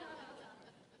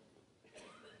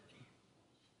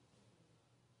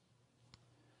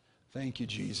 Thank you,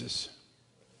 Jesus.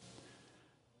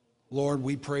 Lord,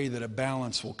 we pray that a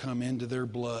balance will come into their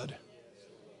blood,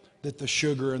 that the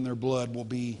sugar in their blood will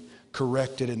be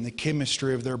corrected and the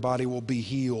chemistry of their body will be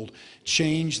healed.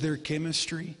 Change their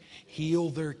chemistry, heal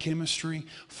their chemistry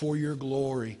for your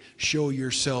glory. Show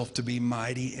yourself to be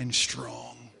mighty and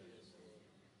strong.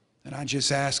 And I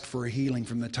just ask for a healing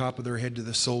from the top of their head to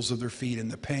the soles of their feet,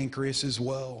 and the pancreas as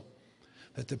well.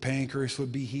 That the pancreas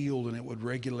would be healed and it would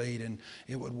regulate and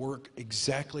it would work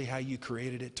exactly how you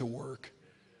created it to work.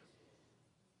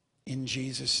 In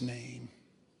Jesus' name.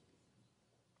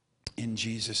 In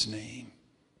Jesus' name.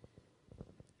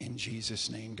 In Jesus'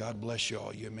 name. God bless you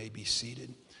all. You may be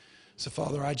seated. So,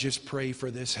 Father, I just pray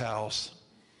for this house.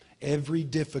 Every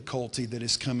difficulty that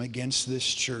has come against this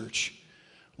church,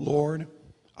 Lord,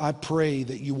 I pray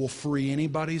that you will free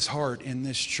anybody's heart in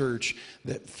this church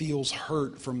that feels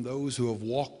hurt from those who have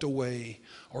walked away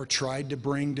or tried to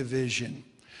bring division.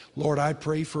 Lord, I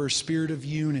pray for a spirit of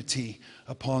unity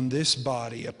upon this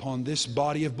body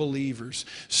of believers.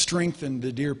 Strengthen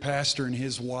the dear pastor and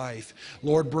his wife.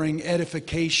 Lord, bring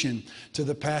edification to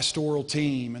the pastoral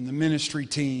team and the ministry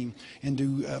team and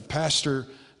to Pastor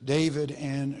David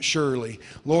and Shirley.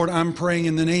 Lord, I'm praying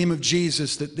in the name of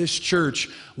Jesus that this church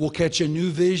will catch a new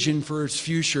vision for its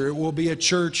future. It will be a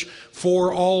church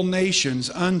for all nations,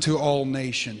 unto all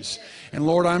nations. And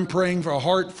Lord, I'm praying for a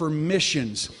heart for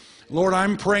missions. Lord,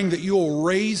 I'm praying that you will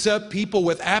raise up people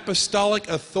with apostolic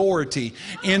authority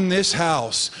in this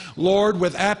house. Lord,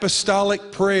 with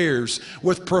apostolic prayers,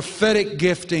 with prophetic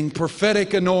gifting,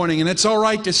 prophetic anointing. And it's all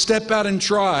right to step out and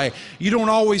try. You don't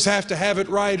always have to have it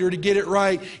right or to get it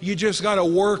right. You just got to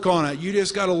work on it. You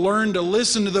just got to learn to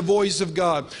listen to the voice of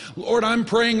God. Lord, I'm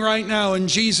praying right now in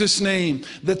Jesus' name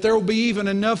that there will be even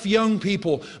enough young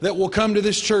people that will come to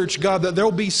this church, God, that there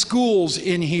will be schools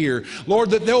in here. Lord,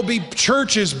 that there will be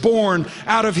churches born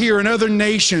out of here in other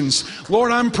nations.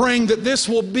 Lord, I'm praying that this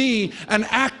will be an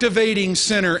activating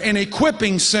center, an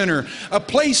equipping center, a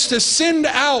place to send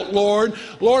out, Lord.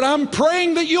 Lord, I'm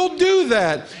praying that you'll do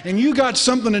that. And you got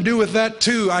something to do with that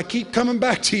too. I keep coming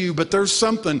back to you, but there's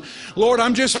something. Lord,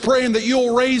 I'm just praying that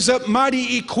you'll raise up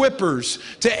mighty equippers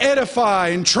to edify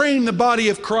and train the body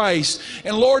of Christ.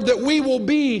 And Lord, that we will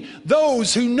be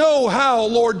those who know how,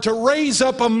 Lord, to raise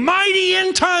up a mighty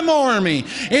end-time army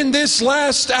in this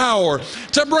last hour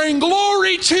to bring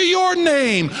glory to your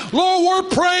name. Lord, we're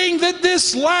praying that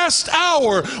this last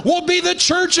hour will be the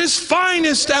church's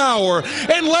finest hour.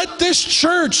 And let this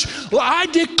church, I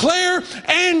declare,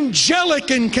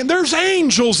 angelic, and there's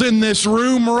angels in this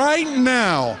room right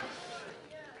now.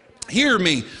 Hear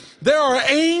me. There are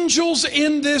angels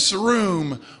in this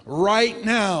room right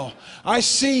now. I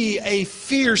see a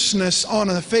fierceness on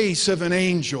the face of an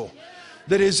angel.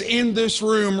 that is in this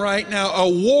room right now. A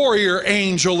warrior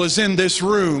angel is in this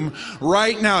room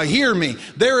right now. Hear me.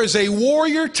 There is a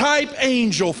warrior type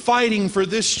angel fighting for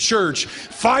this church,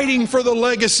 fighting for the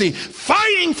legacy,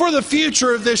 fighting for the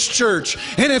future of this church.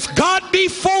 And if God be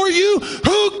for you,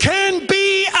 who can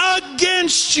be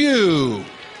against you?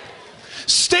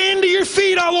 Stand to your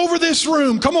feet all over this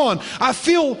room. Come on. I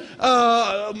feel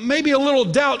maybe a little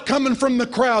doubt coming from the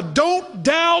crowd. Don't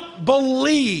doubt,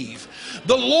 believe.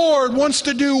 The Lord wants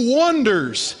to do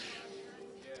wonders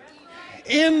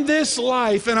in this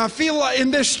life, and I feel like in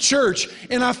this church,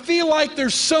 and I feel like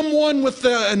there's someone with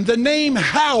the name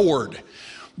Howard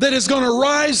that is going to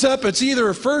rise up. It's either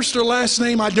a first or last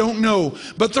name, I don't know.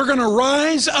 But they're going to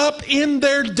rise up in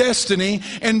their destiny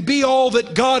and be all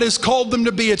that God has called them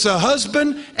to be. It's a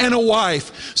husband and a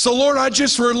wife. So Lord, I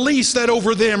just release that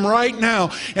over them right now.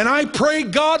 And I pray,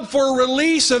 God, for a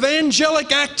release of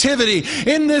angelic activity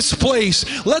in this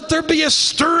place. Let there be a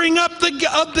stirring up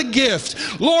of the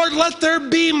gift. Lord, let there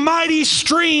be mighty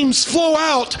streams flow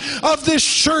out of this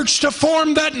church to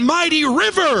form that mighty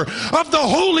river of the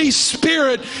Holy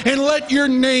Spirit. And let your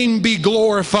name be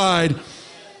glorified.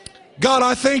 God,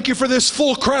 I thank you for this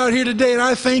full crowd here today, and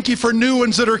I thank you for new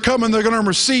ones that are coming. They're going to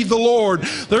receive the Lord.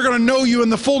 They're going to know you in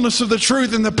the fullness of the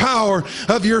truth and the power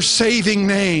of your saving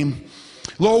name.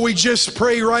 Lord, we just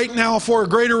pray right now for a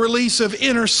greater release of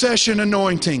intercession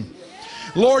anointing.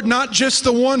 Lord, not just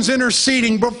the ones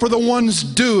interceding, but for the ones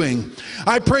doing.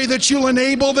 I pray that you'll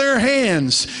enable their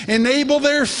hands, enable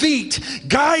their feet,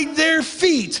 guide their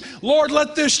feet. Lord,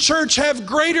 let this church have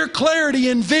greater clarity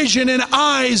and vision and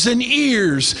eyes and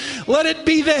ears. Let it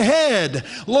be the head,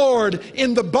 Lord,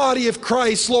 in the body of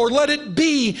Christ. Lord, let it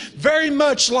be very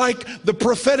much like the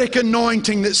prophetic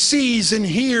anointing that sees and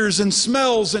hears and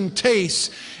smells and tastes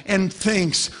and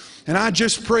thinks. And I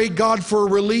just pray, God, for a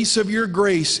release of your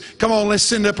grace. Come on, let's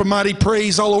send up a mighty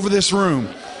praise all over this room.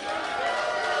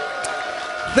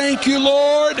 Thank you,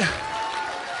 Lord.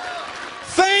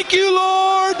 Thank you,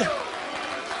 Lord.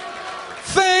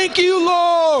 Thank you,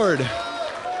 Lord.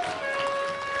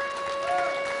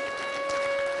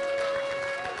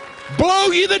 Blow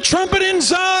ye the trumpet in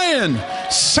Zion.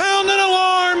 Sound an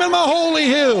alarm in my holy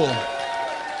hill.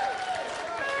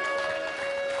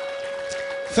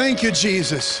 Thank you,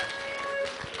 Jesus.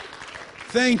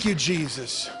 Thank you,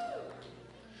 Jesus.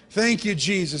 Thank you,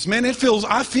 Jesus. Man, I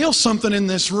feel something in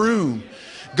this room.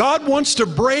 God wants to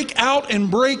break out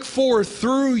and break forth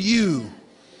through you.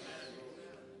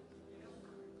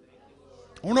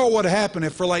 I wonder what would happen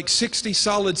if for like 60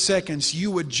 solid seconds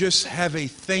you would just have a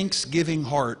thanksgiving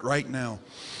heart right now.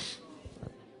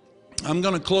 I'm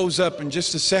going to close up in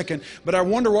just a second, but I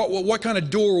wonder what kind of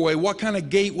doorway, what kind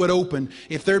of gate would open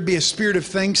if there'd be a spirit of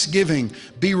thanksgiving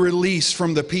be released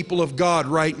from the people of God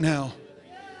right now.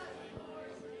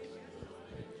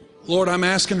 Lord, I'm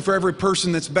asking for every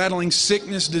person that's battling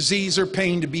sickness, disease, or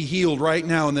pain to be healed right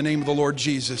now in the name of the Lord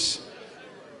Jesus.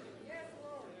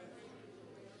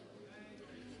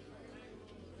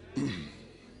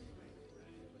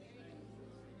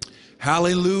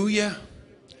 Hallelujah.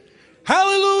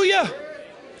 Hallelujah.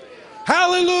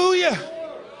 Hallelujah.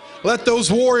 Let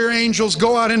those warrior angels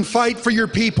go out and fight for your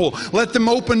people. Let them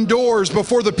open doors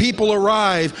before the people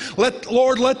arrive.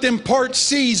 Lord, let them part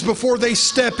seas before they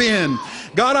step in.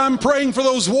 God, I'm praying for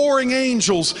those warring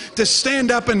angels to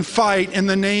stand up and fight in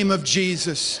the name of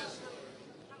Jesus.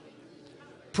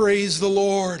 Praise the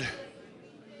Lord.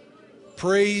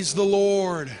 Praise the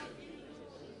Lord.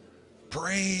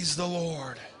 Praise the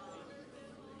Lord.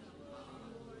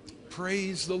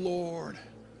 Praise the Lord.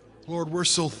 Lord, we're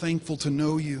so thankful to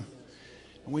know you.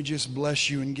 And we just bless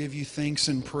you and give you thanks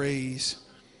and praise.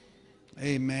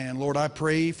 Amen. Lord, I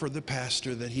pray for the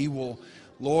pastor that he will,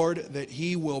 Lord, that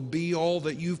he will be all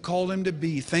that you've called him to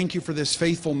be. Thank you for this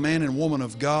faithful man and woman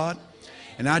of God.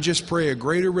 And I just pray a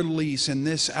greater release in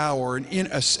this hour and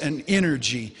an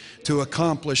energy to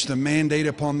accomplish the mandate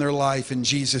upon their life in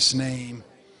Jesus' name.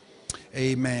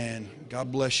 Amen. God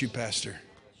bless you, Pastor.